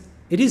 elements.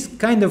 It is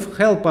kind of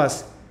help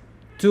us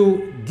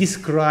to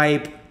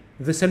describe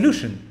the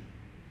solution.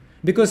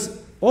 Because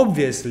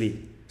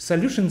obviously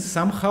solution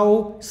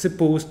somehow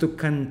supposed to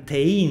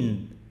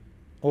contain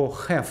or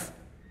have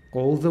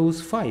all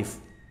those 5.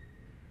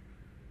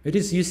 It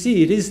is, you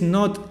see, it is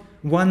not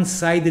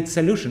one-sided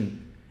solution.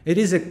 It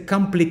is a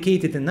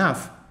complicated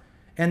enough,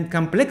 and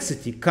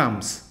complexity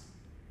comes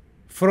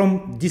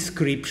from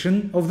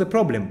description of the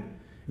problem.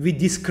 We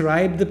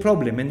describe the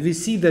problem and we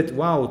see that,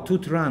 wow, 2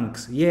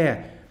 trunks,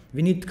 yeah,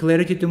 we need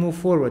clarity to move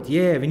forward,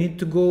 yeah, we need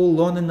to go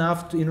long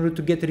enough in order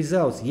to get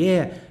results,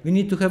 yeah, we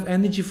need to have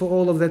energy for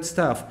all of that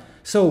stuff.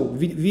 So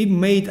we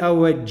made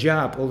our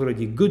job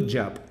already, good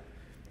job.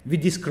 We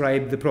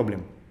described the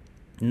problem.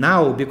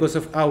 Now, because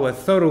of our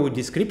thorough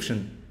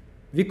description,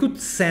 we could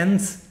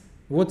sense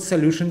what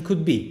solution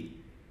could be.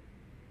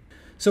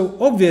 So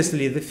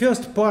obviously the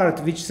first part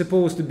which is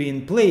supposed to be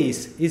in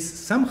place is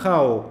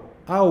somehow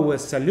our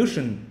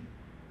solution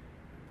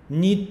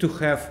need to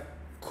have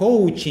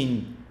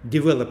coaching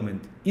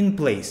development in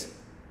place.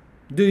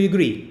 Do you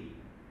agree?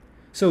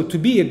 So to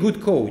be a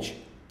good coach,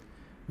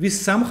 we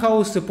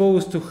somehow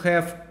supposed to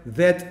have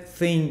that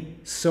thing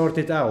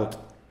sorted out.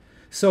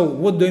 So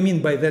what do I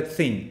mean by that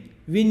thing?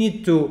 We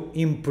need to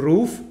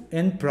improve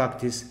and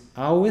practice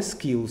our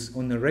skills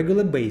on a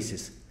regular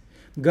basis.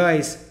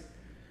 Guys,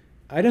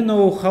 I don't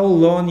know how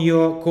long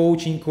your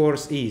coaching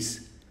course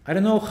is. I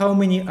don't know how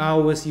many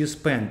hours you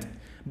spent,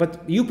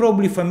 but you're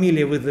probably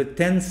familiar with the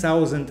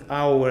 10,000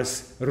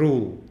 hours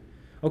rule.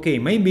 Okay,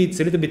 maybe it's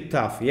a little bit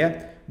tough,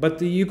 yeah?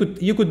 But you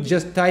could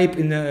just type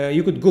in,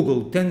 you could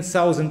Google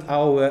 10,000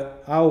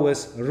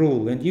 hours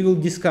rule, and you will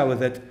discover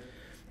that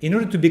in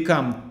order to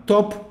become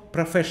top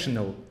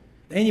professional,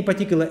 any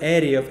particular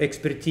area of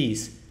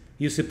expertise,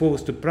 you're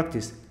supposed to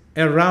practice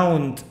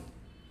around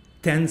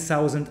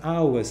 10,000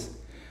 hours.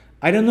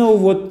 I don't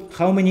know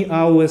how many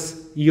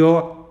hours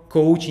your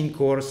coaching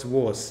course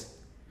was.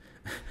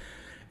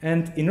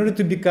 And in order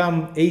to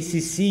become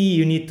ACC,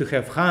 you need to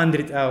have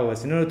 100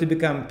 hours. In order to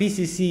become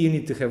PCC, you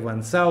need to have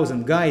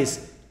 1,000.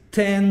 Guys,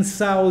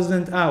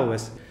 10,000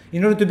 hours.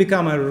 In order to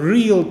become a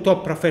real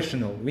top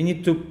professional, we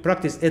need to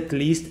practice at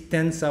least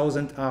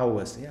 10,000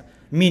 hours. Yeah?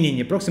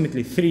 Meaning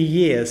approximately 3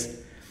 years,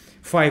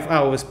 5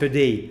 hours per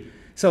day.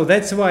 So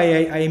that's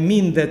why I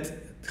mean that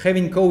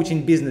having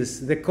coaching business,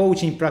 the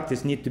coaching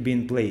practice need to be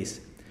in place.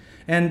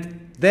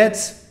 And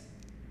that's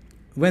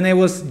when I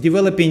was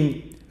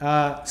developing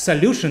a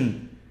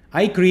solution,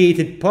 I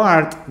created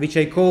part which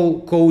I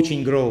call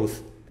coaching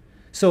growth.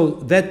 So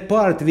that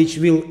part which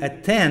will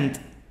attend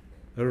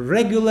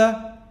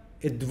regular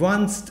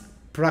advanced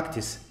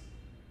practice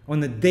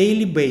on a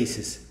daily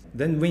basis,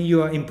 then when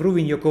you are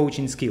improving your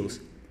coaching skills.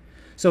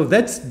 So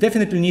that's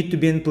definitely need to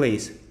be in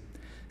place.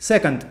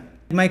 Second,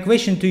 my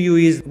question to you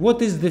is,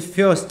 what is the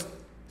first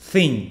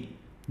thing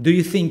do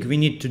you think we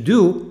need to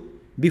do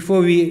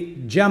before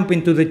we jump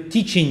into the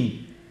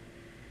teaching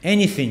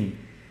anything?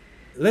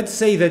 Let's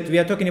say that we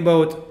are talking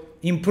about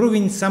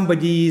improving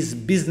somebody's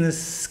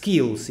business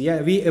skills.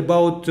 Yeah, we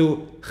about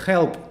to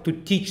help to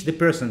teach the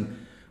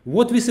person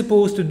what we're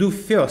supposed to do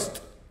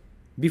first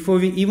before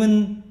we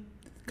even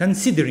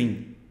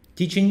considering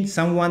teaching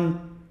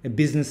someone a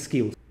business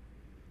skill.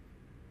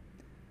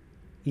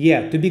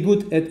 Yeah, to be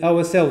good at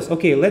ourselves.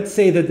 Okay, let's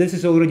say that this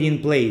is already in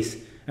place.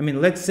 I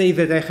mean, let's say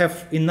that I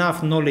have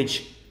enough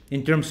knowledge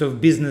in terms of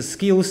business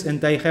skills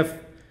and I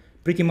have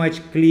pretty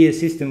much clear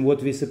system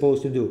what we're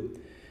supposed to do.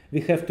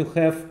 We have to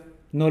have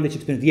knowledge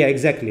experience. Yeah,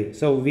 exactly.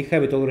 So we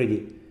have it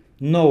already.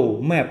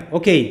 No map.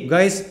 Okay,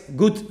 guys,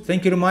 good.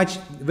 Thank you very much.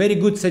 Very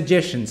good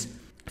suggestions.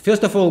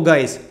 First of all,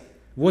 guys,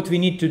 what we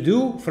need to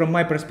do from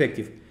my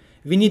perspective,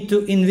 we need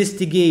to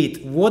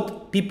investigate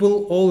what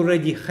people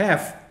already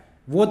have,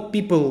 what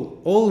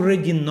people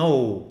already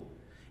know.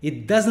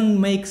 It doesn't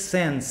make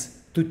sense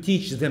to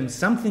teach them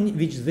something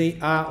which they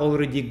are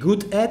already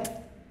good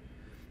at,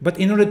 but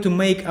in order to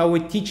make our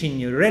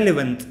teaching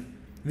relevant,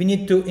 we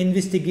need to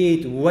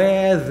investigate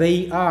where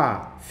they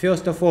are,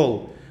 first of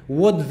all,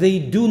 what they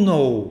do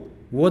know,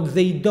 what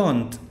they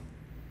don't,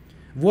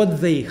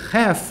 what they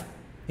have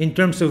in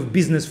terms of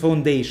business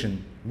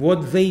foundation,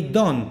 what they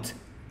don't.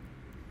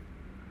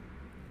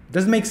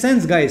 Does it make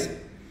sense, guys?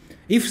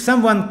 If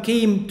someone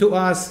came to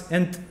us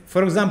and,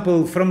 for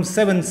example, from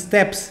 7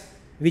 steps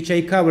which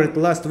I covered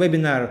last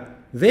webinar,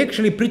 they're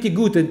actually pretty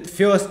good at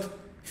first,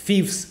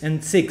 5th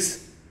and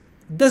 6th.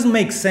 It doesn't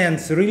make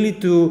sense really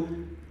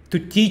to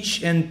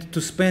teach and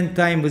to spend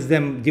time with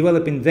them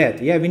developing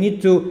that. Yeah, we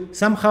need to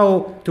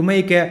somehow to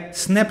make a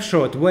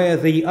snapshot where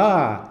they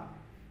are,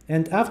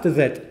 and after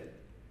that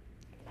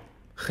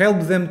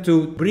help them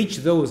to bridge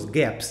those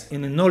gaps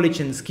in knowledge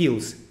and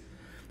skills.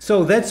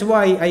 So that's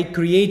why I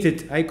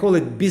created, I call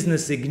it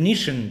business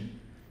ignition.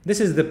 This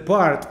is the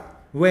part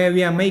where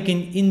we are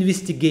making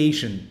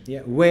investigation, yeah,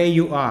 where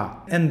you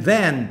are, and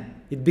then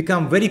it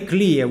becomes very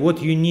clear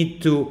what you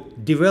need to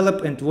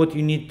develop and what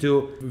you need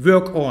to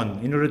work on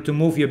in order to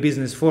move your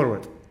business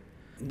forward.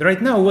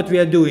 Right now what we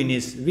are doing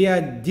is we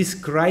are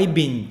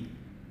describing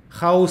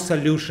how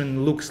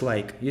solution looks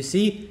like. You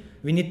see,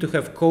 we need to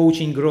have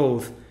coaching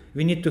growth,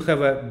 we need to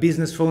have a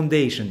business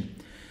foundation.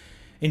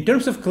 In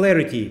terms of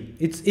clarity,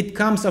 it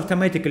comes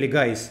automatically,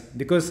 guys,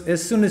 because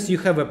as soon as you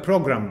have a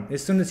program,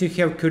 as soon as you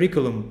have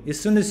curriculum, as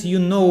soon as you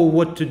know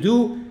what to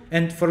do,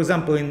 and for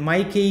example in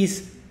my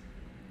case,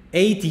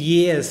 8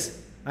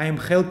 years I am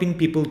helping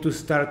people to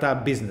start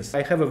up business.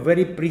 I have a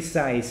very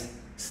precise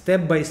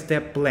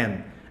step-by-step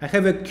plan. I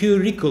have a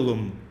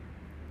curriculum.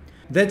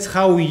 That's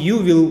how you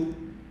will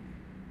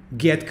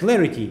get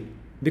clarity,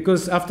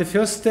 because after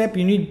first step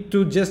you need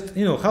to just,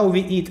 how we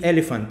eat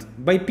elephant,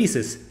 by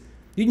pieces.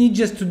 You need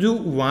just to do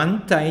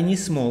one tiny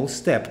small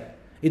step.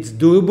 It's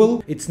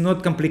doable, it's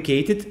not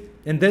complicated,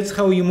 and that's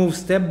how you move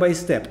step by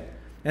step.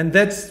 And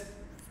that's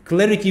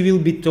clarity will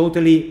be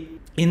totally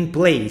in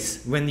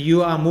place when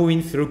you are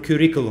moving through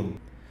curriculum.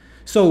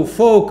 So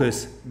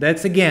focus,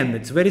 that's again,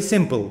 it's very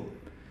simple.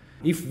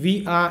 If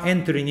we are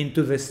entering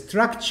into the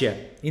structure,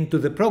 into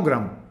the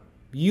program,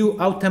 you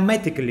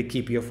automatically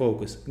keep your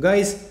focus.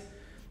 Guys,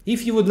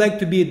 if you would like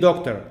to be a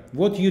doctor,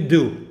 what you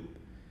do?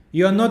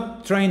 You are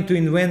not trying to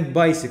invent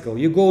bicycle.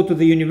 You go to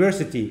the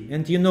university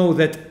and you know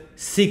that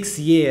 6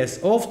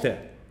 years after,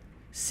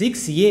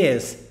 6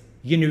 years,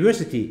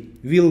 university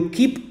will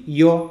keep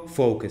your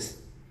focus.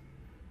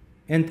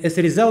 And as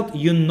a result,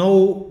 you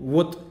know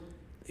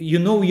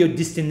your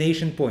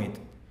destination point.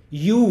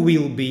 You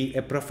will be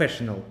a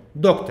professional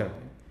doctor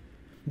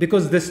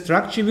because the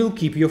structure will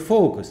keep your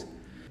focus.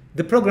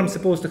 The program is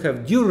supposed to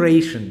have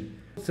duration,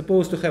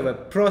 supposed to have a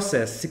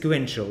process,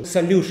 sequential,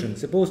 solution,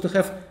 supposed to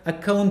have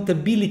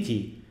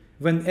accountability.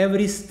 When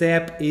every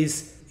step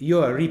is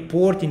you're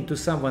reporting to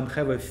someone,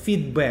 have a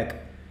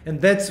feedback.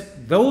 And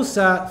those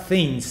are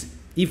things,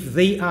 if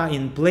they are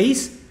in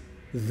place,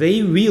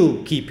 they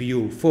will keep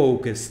you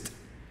focused.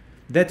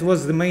 That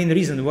was the main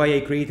reason why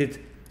I created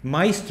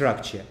my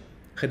structure,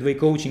 Headway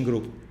Coaching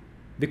Group,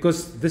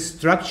 because the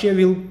structure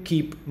will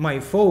keep my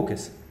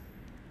focus.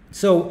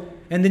 So,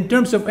 and in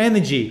terms of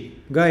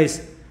energy,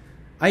 guys,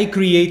 I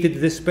created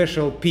this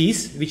special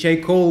piece which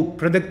I call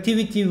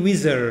Productivity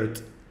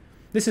Wizard.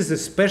 This is a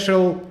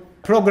special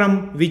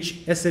program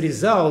which, as a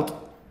result,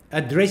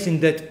 addressing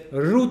that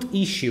root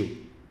issue.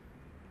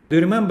 Do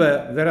you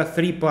remember there are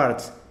 3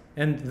 parts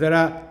and there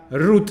are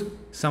root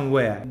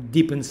somewhere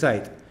deep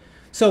inside?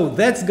 So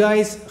that's,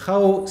 guys,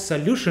 how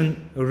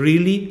solution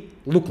really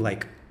look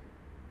like.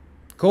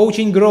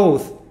 Coaching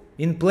growth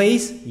in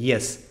place?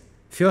 Yes.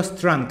 First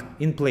trunk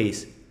in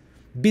place.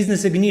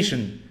 Business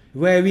ignition,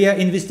 where we are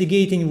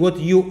investigating what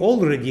you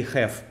already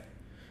have,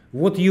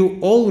 what you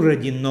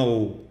already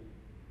know.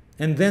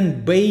 And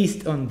then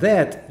based on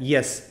that,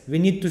 yes, we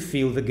need to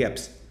fill the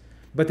gaps.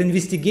 But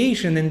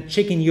investigation and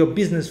checking your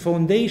business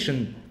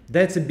foundation,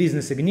 that's a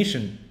business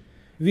ignition.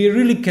 We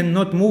really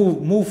cannot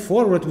move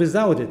forward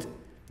without it.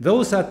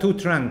 Those are 2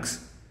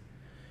 trunks.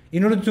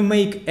 In order to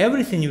make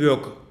everything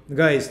work,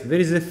 guys, there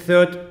is a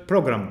 3rd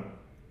program,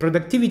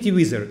 Productivity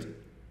Wizard,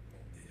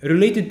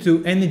 related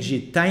to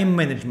energy, time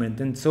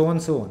management, and so on,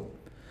 so on.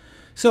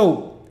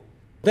 So,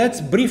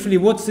 That's briefly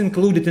what's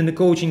included in the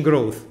coaching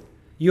growth.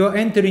 You are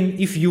entering,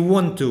 if you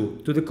want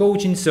to the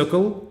coaching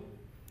circle.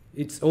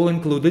 It's all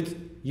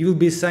included. You will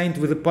be assigned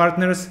with the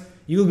partners.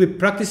 You will be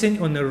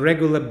practicing on a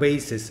regular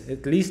basis,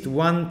 at least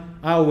 1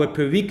 hour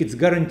per week. It's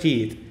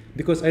guaranteed,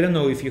 because I don't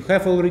know if you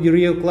have already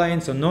real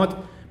clients or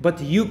not,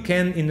 but you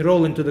can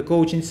enroll into the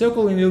coaching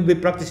circle and you'll be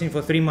practicing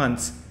for 3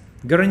 months,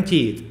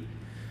 guaranteed.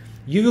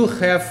 You will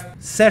have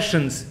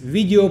sessions,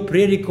 video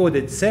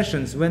pre-recorded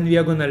sessions, when we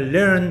are going to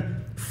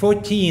learn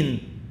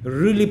 14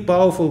 really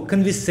powerful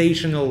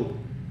conversational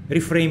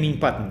reframing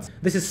patterns.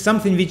 This is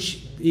something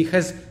which it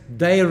has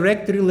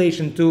direct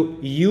relation to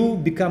you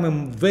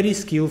becoming a very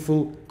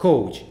skillful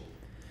coach.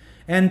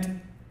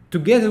 And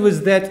together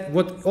with that,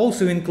 what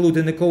also included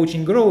in the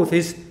coaching growth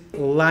is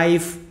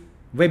live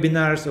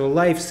webinars or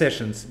live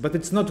sessions. But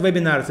it's not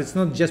webinars, it's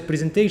not just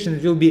presentation,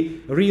 it will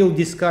be real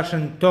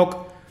discussion,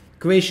 talk,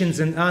 questions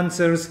and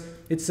answers.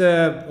 It's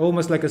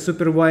almost like a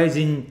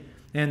supervising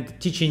and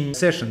teaching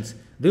sessions.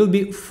 There will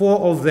be 4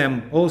 of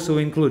them also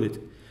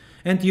included.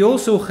 And you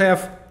also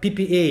have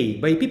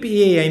PPA. By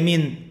PPA I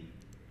mean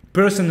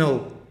personal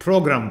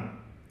program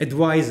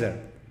advisor.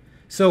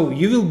 So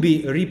you will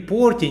be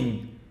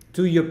reporting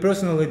to your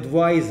personal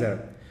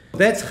advisor.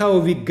 That's how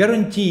we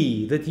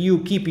guarantee that you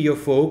keep your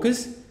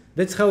focus.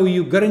 That's how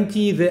you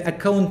guarantee the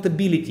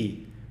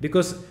accountability,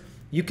 because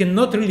you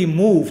cannot really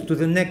move to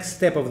the next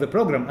step of the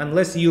program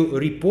unless you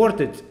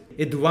reported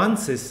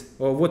advances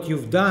or what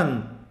you've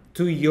done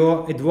to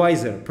your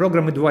advisor,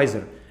 program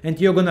advisor. And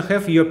you're going to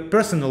have your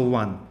personal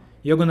one.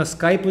 You're going to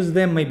Skype with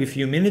them maybe a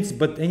few minutes,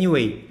 but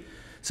anyway.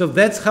 So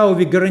that's how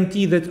we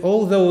guarantee that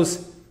all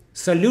those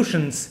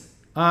solutions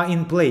are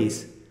in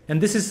place.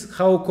 And this is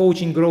how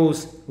coaching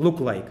growth look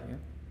like.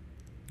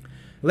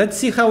 Let's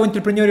see how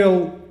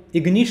entrepreneurial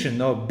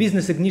ignition or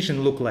business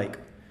ignition look like.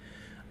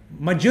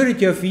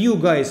 Majority of you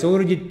guys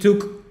already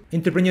took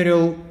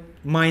entrepreneurial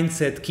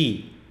mindset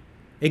key.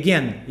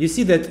 Again, you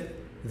see that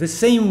the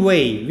same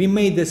way we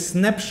made a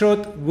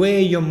snapshot where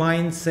your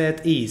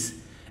mindset is,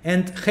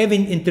 and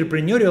having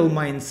entrepreneurial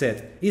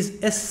mindset is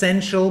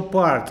essential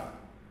part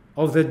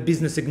of that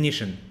business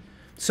ignition.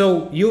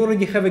 So you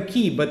already have a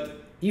key,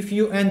 but if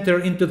you enter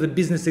into the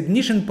business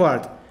ignition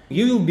part,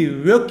 you will be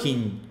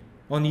working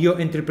on your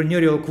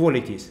entrepreneurial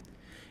qualities.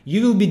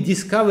 You will be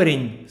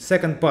discovering,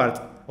 second part,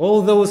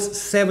 all those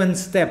 7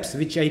 steps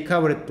which I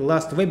covered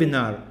last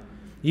webinar.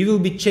 You will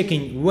be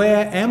checking,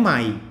 where am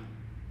I?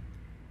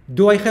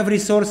 Do I have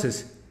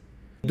resources?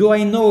 Do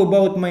I know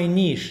about my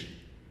niche?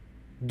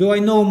 Do I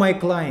know my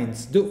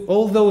clients? Do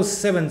all those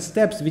 7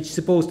 steps, which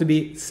supposed to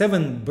be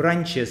 7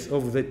 branches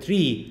of the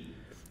tree,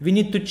 we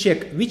need to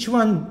check which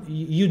one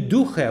you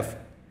do have,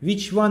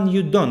 which one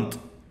you don't.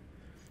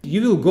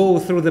 You will go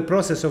through the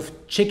process of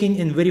checking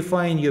and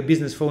verifying your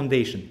business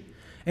foundation.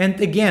 And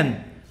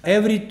again,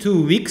 every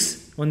 2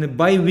 weeks on a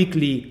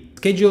bi-weekly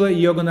schedule,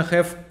 you're going to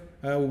have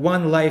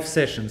 1 live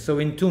session. So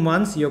in 2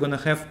 months, you're going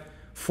to have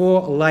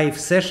 4 live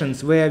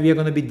sessions where we are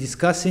going to be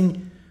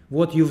discussing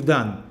what you've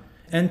done.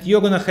 And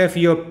you're going to have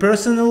your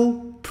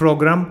personal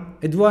program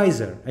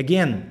advisor.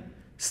 Again,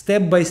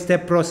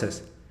 step-by-step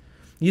process.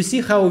 You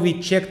see how we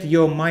checked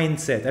your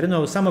mindset. I don't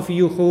know, some of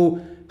you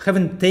who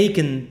haven't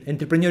taken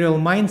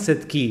entrepreneurial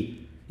mindset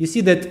key, you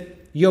see that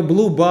your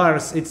blue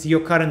bars, it's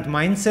your current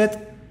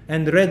mindset,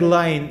 and red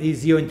line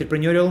is your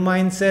entrepreneurial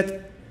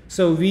mindset.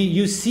 So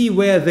you see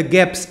where the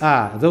gaps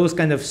are, those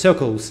kind of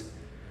circles.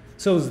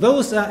 So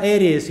those are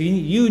areas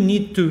you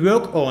need to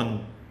work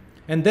on,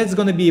 and that's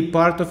going to be a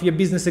part of your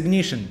business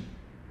ignition,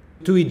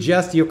 to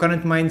adjust your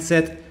current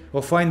mindset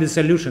or find a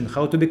solution,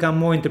 how to become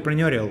more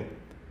entrepreneurial.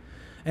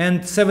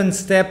 And 7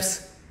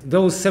 steps,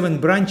 those 7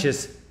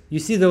 branches, you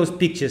see those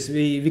pictures,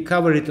 we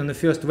covered it on the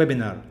first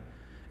webinar.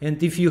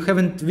 And if you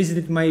haven't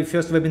visited my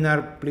first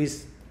webinar,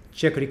 please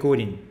check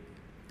recording.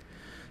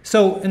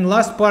 So in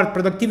last part,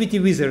 productivity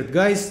wizard,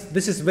 guys,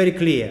 this is very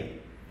clear.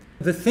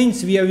 The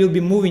things we will be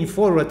moving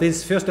forward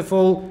is, first of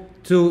all,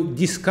 to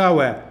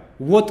discover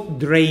what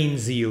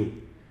drains you.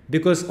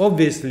 Because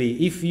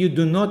obviously, if you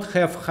do not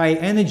have high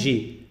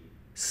energy,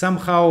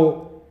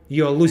 somehow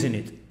you're losing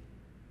it.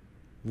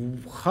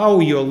 How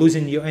you're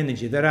losing your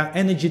energy? There are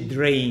energy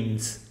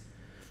drains.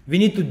 We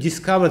need to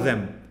discover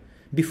them.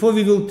 Before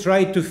we will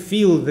try to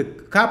fill the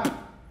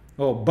cup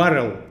or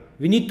barrel,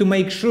 we need to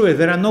make sure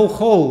there are no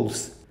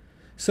holes.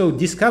 So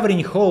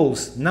discovering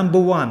holes, number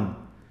 1.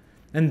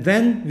 And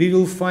then we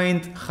will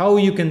find how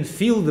you can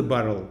fill the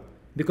barrel,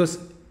 because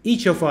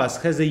each of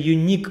us has a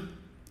unique,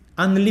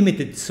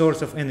 unlimited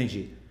source of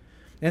energy.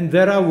 And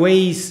there are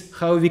ways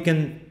how we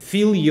can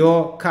fill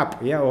your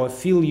cup, or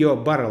fill your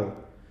barrel.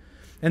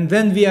 And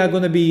then we are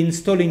going to be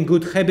installing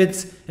good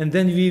habits, and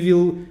then we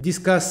will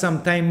discuss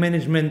some time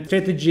management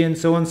strategy and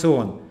so on, so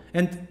on.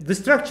 And the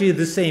structure is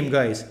the same,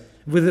 guys,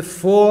 with the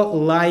 4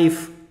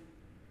 live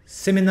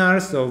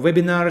seminars or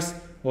webinars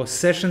or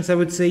sessions, I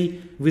would say,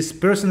 with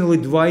personal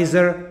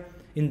advisor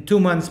in 2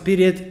 months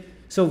period.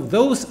 So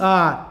those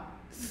are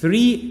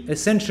 3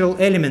 essential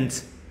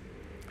elements,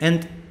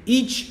 and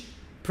each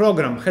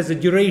program has a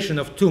duration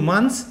of 2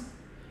 months.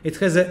 It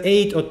has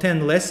 8 or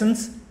 10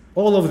 lessons.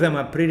 All of them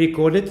are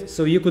pre-recorded,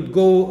 so you could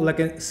go like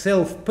a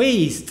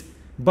self-paced,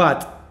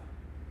 but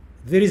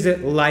there is a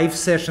live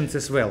sessions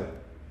as well.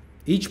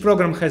 Each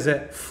program has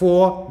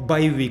 4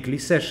 bi-weekly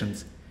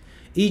sessions.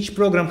 Each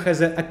program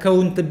has an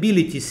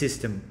accountability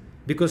system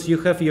because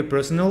you have your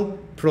personal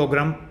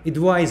program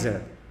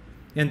advisor.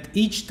 And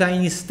each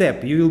tiny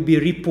step you will be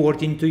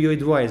reporting to your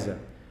advisor.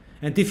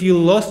 And if you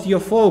lost your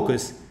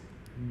focus,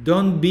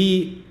 don't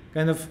be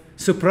kind of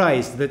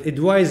surprised that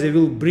advisor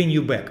will bring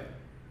you back.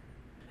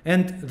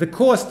 And the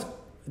cost,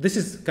 this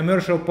is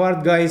commercial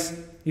part, guys.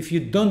 If you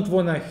don't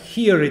want to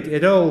hear it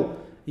at all,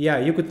 yeah,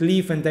 you could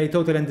leave, and I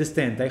totally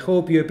understand. I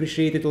hope you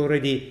appreciated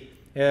already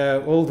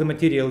all the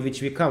material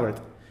which we covered.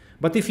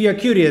 But if you are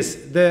curious,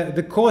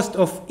 the cost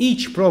of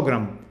each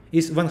program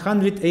is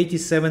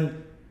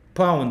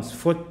 £187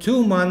 for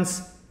 2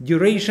 months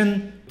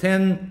duration,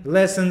 10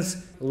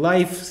 lessons,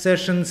 live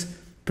sessions,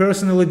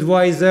 personal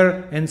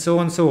advisor, and so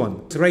on, so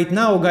on. So right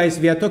now, guys,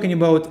 we are talking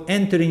about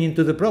entering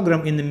into the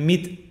program in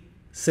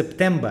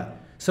mid-September.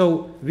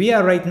 So we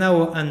are right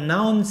now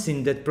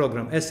announcing that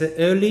program as an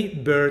early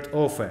bird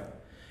offer.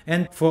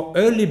 And for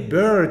early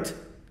bird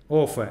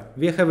offer,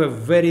 we have a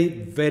very,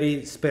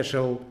 very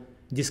special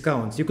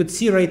discounts. You could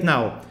see right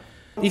now,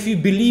 if you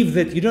believe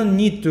that you don't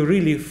need to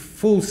really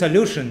full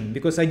solution,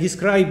 because I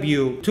describe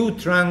you 2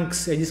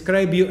 trunks, I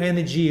describe you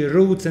energy,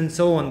 routes, and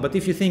so on. But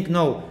if you think,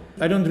 no,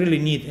 I don't really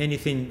need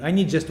anything, I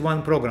need just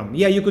 1 program.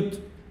 Yeah, you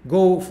could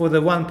go for the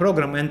 1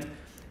 program, and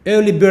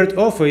early bird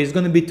offer is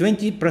going to be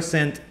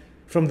 20%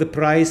 from the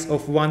price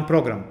of 1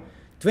 program.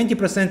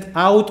 20%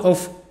 out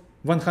of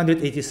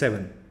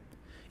 187.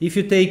 If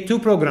you take 2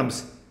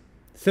 programs,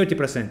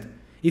 30%.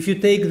 If you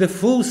take the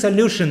full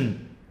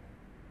solution,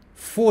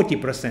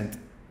 40%.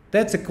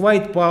 That's a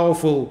quite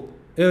powerful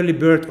early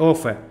bird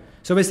offer.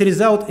 So as a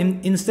result,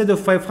 instead of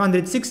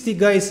 560,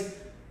 guys,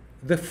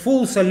 the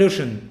full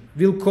solution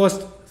will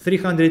cost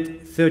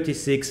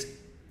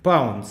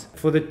 £336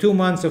 for the 2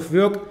 months of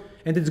work,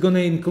 and it's going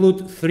to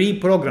include 3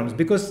 programs,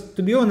 because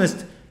to be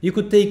honest, you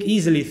could take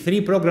easily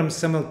 3 programs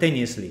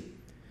simultaneously.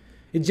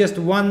 It's just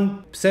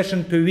 1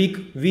 session per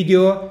week,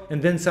 video,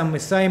 and then some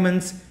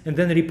assignments, and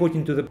then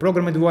reporting to the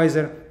program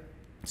advisor.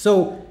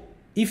 So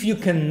if you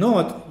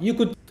cannot, you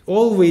could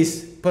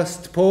always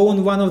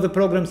postpone one of the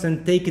programs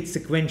and take it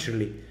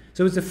sequentially.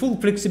 So it's a full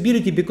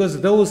flexibility, because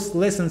those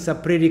lessons are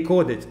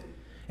pre-recorded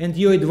and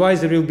your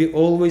advisor will be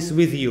always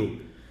with you.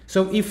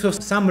 So if for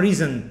some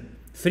reason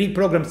 3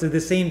 programs at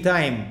the same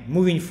time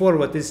moving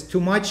forward is too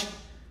much,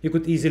 you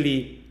could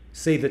easily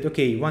say that,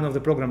 okay, one of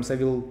the programs I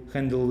will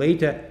handle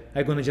later,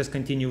 I'm gonna just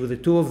continue with the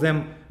 2 of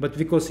them, but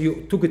because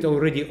you took it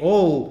already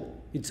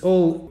it's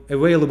all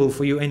available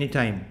for you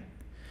anytime.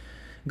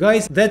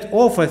 Guys, that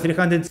offer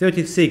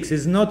 336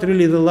 is not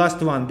really the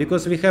last one,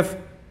 because we have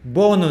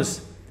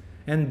bonus,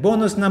 and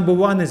bonus number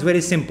 1 is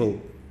very simple.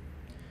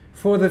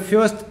 For the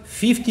first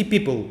 50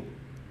 people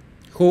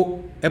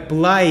who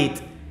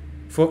applied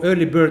for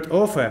early bird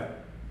offer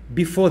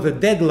before the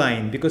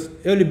deadline, because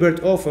early bird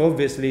offer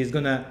obviously is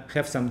gonna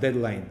have some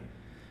deadline.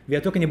 We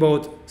are talking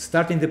about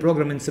starting the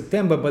program in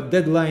September, but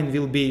deadline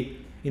will be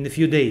in a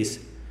few days.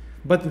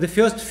 But the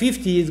first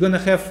 50 is gonna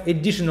have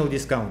additional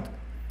discount.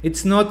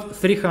 It's not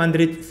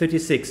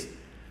 336,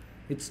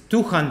 it's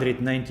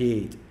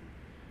 298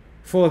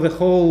 for the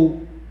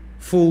whole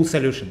full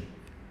solution.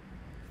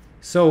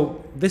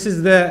 So this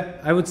is the,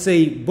 I would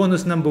say,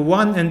 bonus number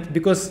 1, and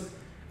because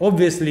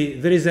obviously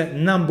there is a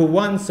number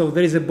 1, so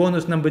there is a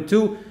bonus number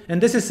 2,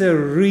 and this is a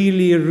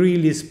really,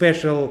 really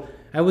special,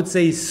 I would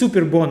say,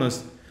 super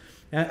bonus.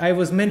 I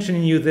was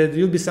mentioning you that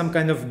there will be some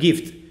kind of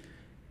gift.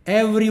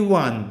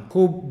 Everyone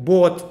who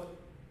bought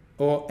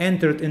or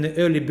entered in the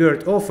early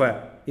bird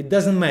offer, it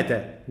doesn't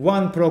matter,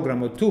 1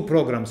 program or 2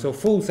 programs or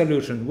full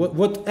solution,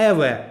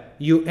 whatever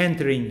you're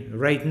entering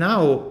right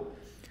now,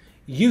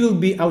 you will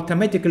be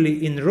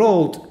automatically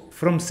enrolled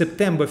from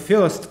September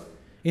 1st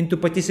into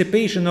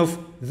participation of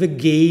the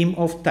game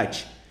of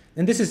touch.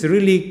 And this is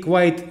really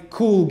quite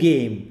cool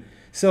game.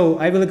 So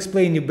I will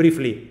explain you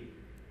briefly.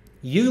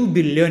 You will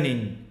be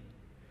learning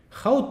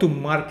how to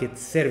market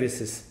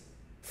services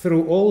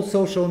through all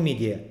social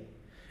media,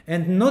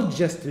 and not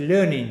just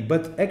learning,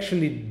 but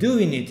actually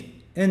doing it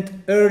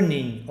and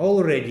earning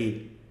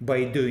already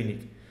by doing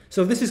it.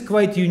 So this is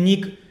quite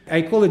unique.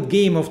 I call it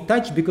game of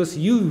touch because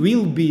you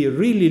will be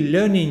really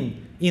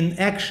learning in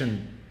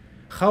action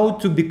how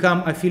to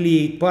become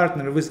affiliate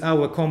partner with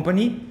our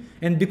company.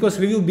 And because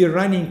we will be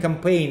running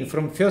campaign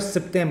from 1st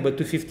September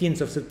to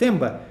 15th of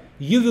September,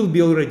 you will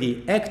be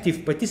already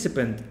active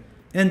participant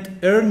and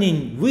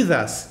earning with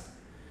us.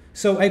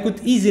 So I could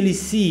easily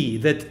see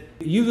that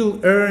you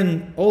will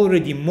earn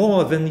already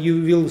more than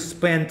you will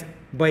spend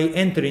by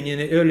entering in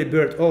an early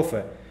bird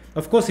offer.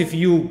 Of course, if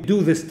you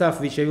do the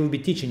stuff which I will be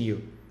teaching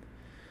you.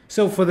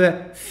 So for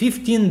the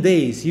 15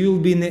 days, you will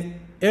be in an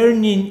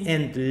earning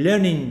and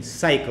learning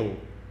cycle.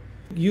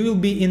 You will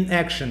be in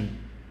action,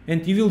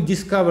 and you will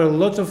discover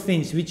lots of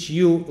things which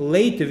you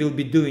later will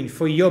be doing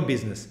for your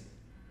business.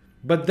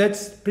 But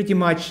that's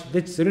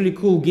a really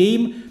cool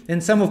game,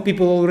 and some of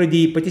people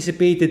already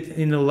participated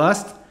in the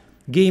last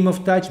Game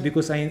of Touch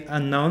because I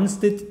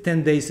announced it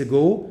 10 days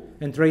ago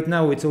and right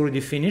now it's already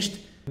finished.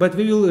 But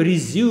we will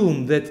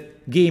resume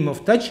that Game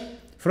of Touch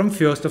from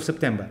 1st of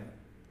September.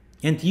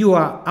 And you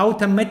are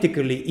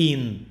automatically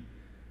in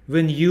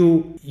when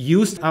you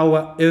used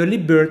our early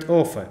bird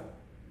offer.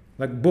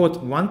 Like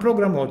bought one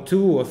program or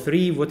two or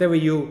three, whatever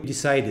you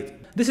decided.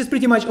 This is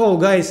pretty much all,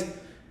 guys.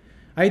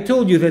 I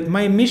told you that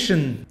my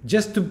mission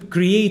just to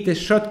create a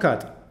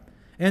shortcut.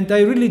 And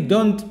I really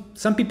don't,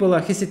 some people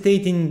are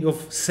hesitating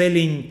of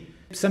selling.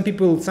 Some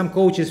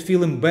coaches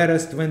feel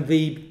embarrassed when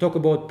they talk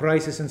about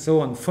prices and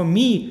so on. For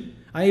me,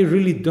 I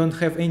really don't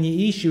have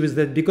any issue with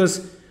that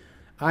because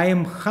I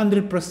am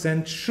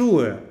 100%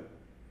 sure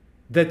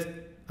that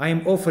I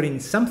am offering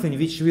something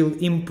which will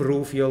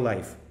improve your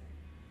life.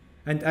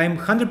 And I'm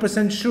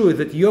 100% sure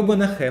that you're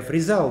gonna have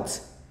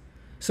results.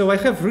 So I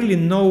have really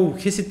no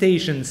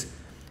hesitations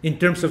in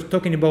terms of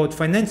talking about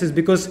finances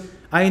because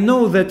I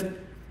know that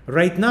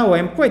right now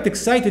I'm quite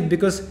excited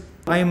because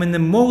I am in the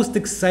most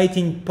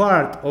exciting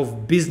part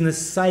of business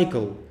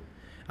cycle.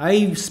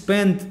 I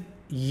spent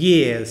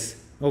years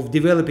of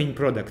developing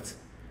products.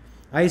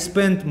 I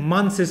spent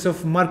months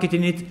of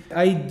marketing it.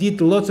 I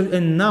did lots of,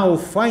 and now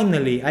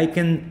finally I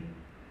can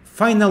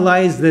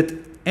finalize that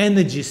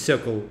energy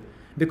circle.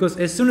 Because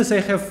as soon as I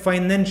have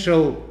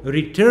financial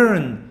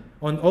return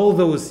on all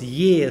those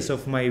years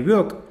of my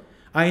work,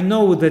 I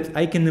know that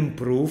I can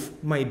improve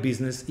my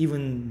business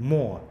even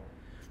more.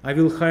 I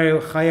will hire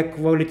higher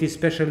quality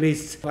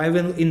specialists. I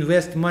will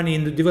invest money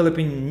into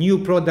developing new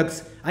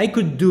products. I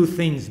could do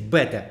things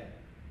better.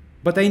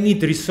 But I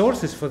need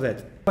resources for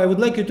that. I would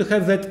like you to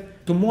have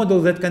that, to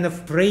model that kind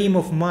of frame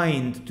of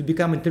mind to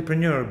become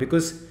entrepreneur,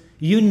 because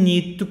you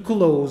need to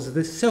close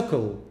the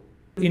circle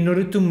in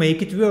order to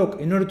make it work,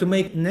 in order to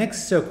make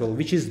next circle,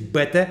 which is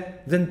better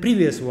than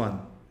previous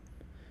one.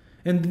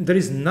 And there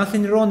is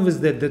nothing wrong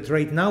with that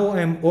right now I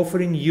am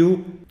offering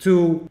you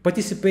to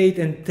participate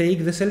and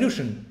take the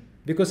solution.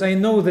 Because I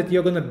know that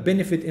you're going to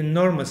benefit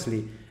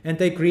enormously. And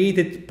I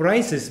created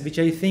prices which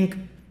I think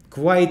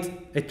quite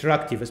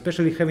attractive,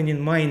 especially having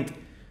in mind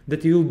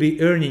that you will be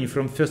earning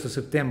from 1st of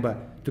September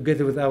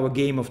together with our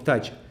Game of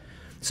Touch.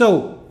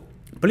 So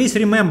please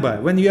remember,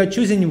 when you are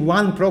choosing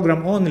one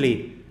program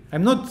only,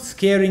 I'm not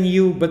scaring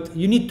you, but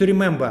you need to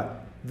remember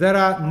there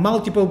are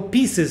multiple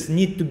pieces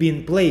need to be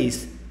in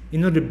place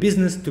in order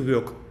business to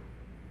work.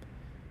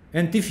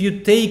 And if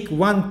you take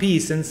one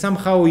piece and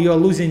somehow you are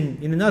losing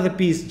in another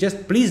piece,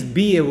 just please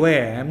be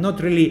aware. I'm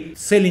not really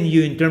selling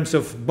you in terms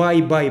of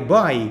buy,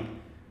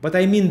 but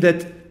I mean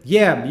that,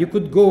 yeah, you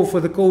could go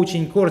for the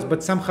coaching course,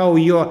 but somehow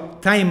your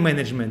time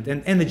management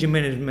and energy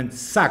management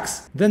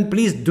sucks. Then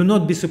please do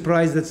not be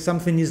surprised that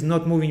something is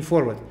not moving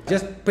forward.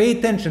 Just pay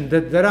attention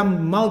that there are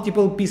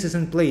multiple pieces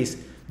in place.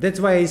 That's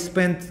why I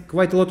spent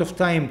quite a lot of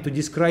time to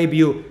describe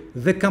you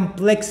the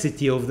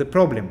complexity of the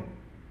problem.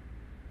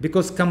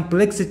 Because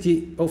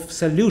complexity of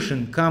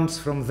solution comes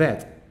from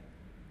that.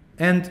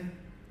 And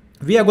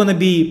we are going to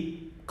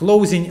be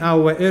closing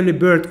our early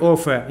bird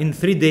offer in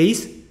 3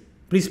 days.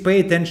 Please pay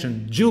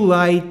attention.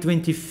 July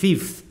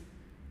 25th,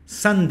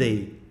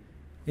 Sunday,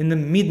 in the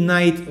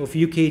midnight of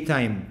UK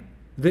time.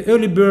 The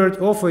early bird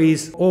offer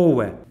is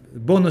over.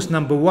 Bonus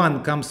number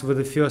 1 comes with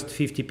the first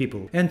 50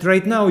 people. And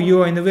right now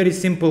you are in a very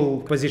simple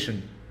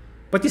position.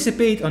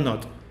 Participate or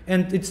not.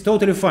 And it's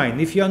totally fine.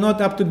 If you are not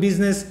up to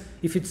business,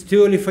 if it's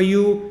too early for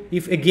you,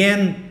 if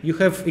again you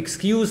have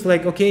excuse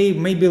like, okay,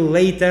 maybe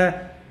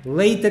later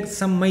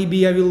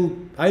maybe I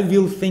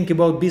will think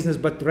about business,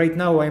 but right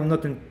now I'm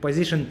not in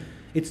position,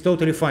 it's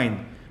totally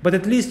fine. But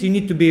at least you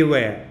need to be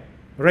aware.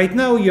 Right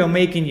now you are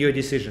making your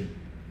decision.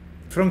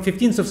 From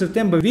 15th of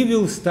September we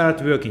will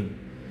start working.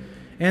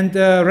 And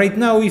right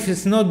now, if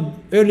it's not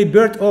early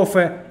bird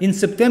offer, in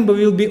September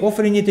we'll be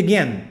offering it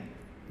again.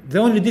 The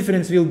only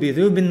difference will be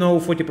there will be no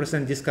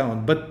 40%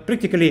 discount, but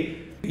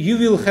practically you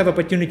will have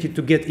opportunity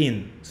to get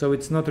in. So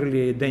it's not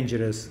really a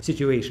dangerous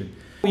situation.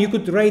 You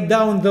could write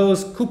down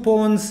those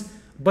coupons,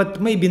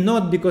 but maybe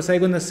not, because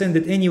I'm gonna send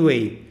it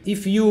anyway.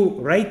 If you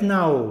right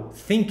now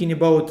thinking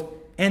about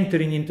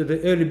entering into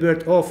the early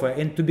bird offer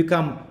and to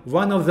become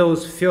one of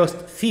those first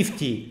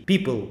 50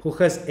 people who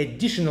has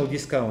additional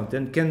discount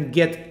and can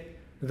get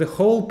the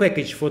whole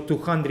package for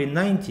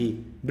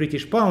 290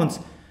 British pounds,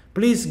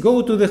 please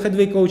go to the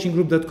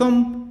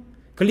headwaycoachinggroup.com,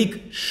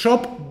 click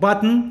shop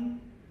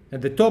button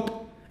at the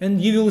top, and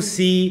you will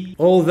see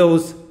all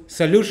those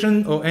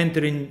solutions, or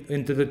entering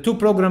into the 2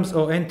 programs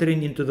or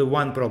entering into the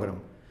 1 program.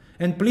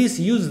 And please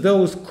use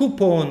those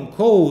coupon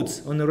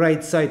codes on the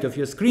right side of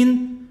your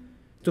screen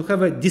to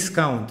have a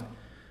discount.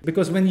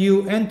 Because when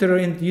you enter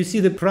and you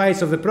see the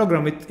price of the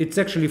program, it's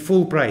actually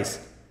full price.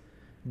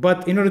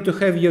 But in order to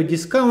have your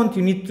discount,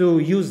 you need to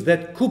use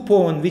that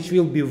coupon, which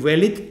will be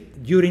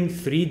valid during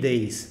 3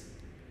 days,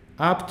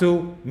 up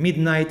to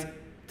midnight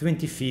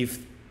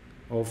 25th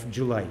of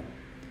July.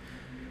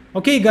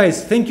 Okay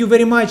guys, thank you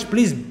very much.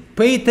 Please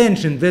pay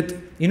attention that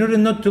in order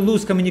not to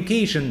lose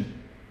communication,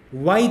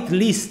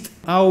 whitelist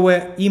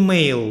our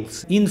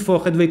emails,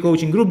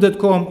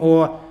 info@headwaycoachinggroup.com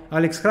or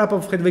Alex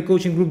Hrapov,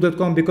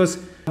 headwaycoachinggroup.com, because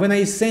when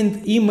I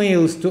send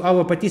emails to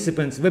our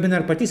participants,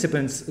 webinar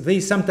participants, they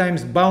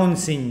sometimes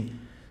bouncing.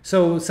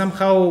 So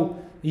somehow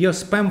your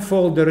spam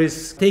folder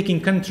is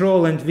taking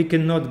control and we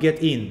cannot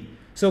get in.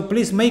 So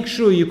please make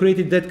sure you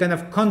created that kind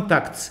of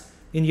contacts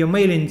in your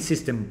mailing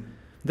system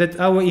that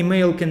our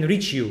email can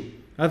reach you.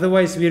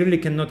 Otherwise, we really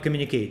cannot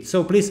communicate.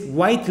 So please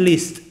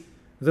whitelist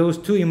those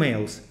 2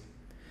 emails.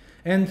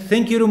 And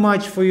thank you very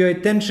much for your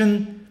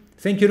attention.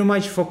 Thank you very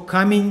much for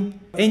coming.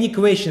 Any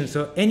questions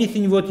or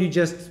anything what you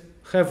just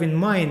have in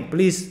mind,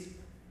 please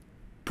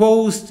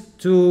post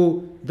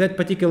to that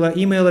particular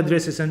email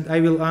addresses and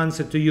I will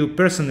answer to you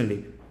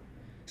personally.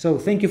 So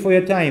thank you for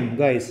your time,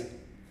 guys.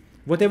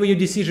 Whatever your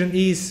decision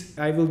is,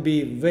 I will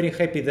be very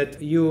happy that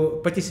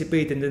you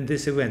participate in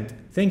this event.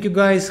 Thank you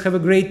guys, have a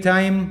great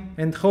time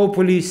and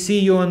hopefully see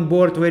you on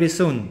board very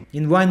soon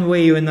in one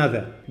way or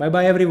another. Bye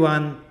bye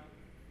everyone.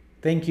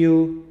 Thank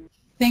you.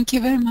 Thank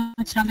you very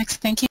much, Alex.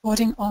 Thank you for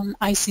recording on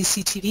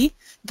ICC TV.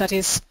 That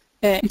is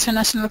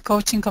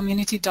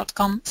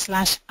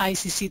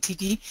internationalcoachingcommunity.com/ICC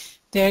TV.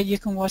 There you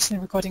can watch the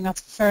recording of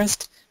the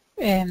first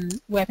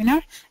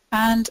webinar,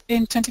 and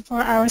in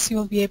 24 hours you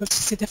will be able to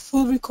see the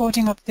full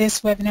recording of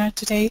this webinar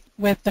today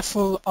with the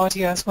full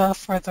audio as well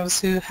for those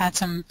who had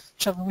some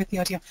trouble with the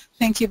audio.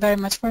 Thank you very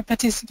much for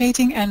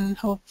participating and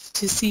hope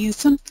to see you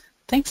soon.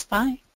 Thanks, bye.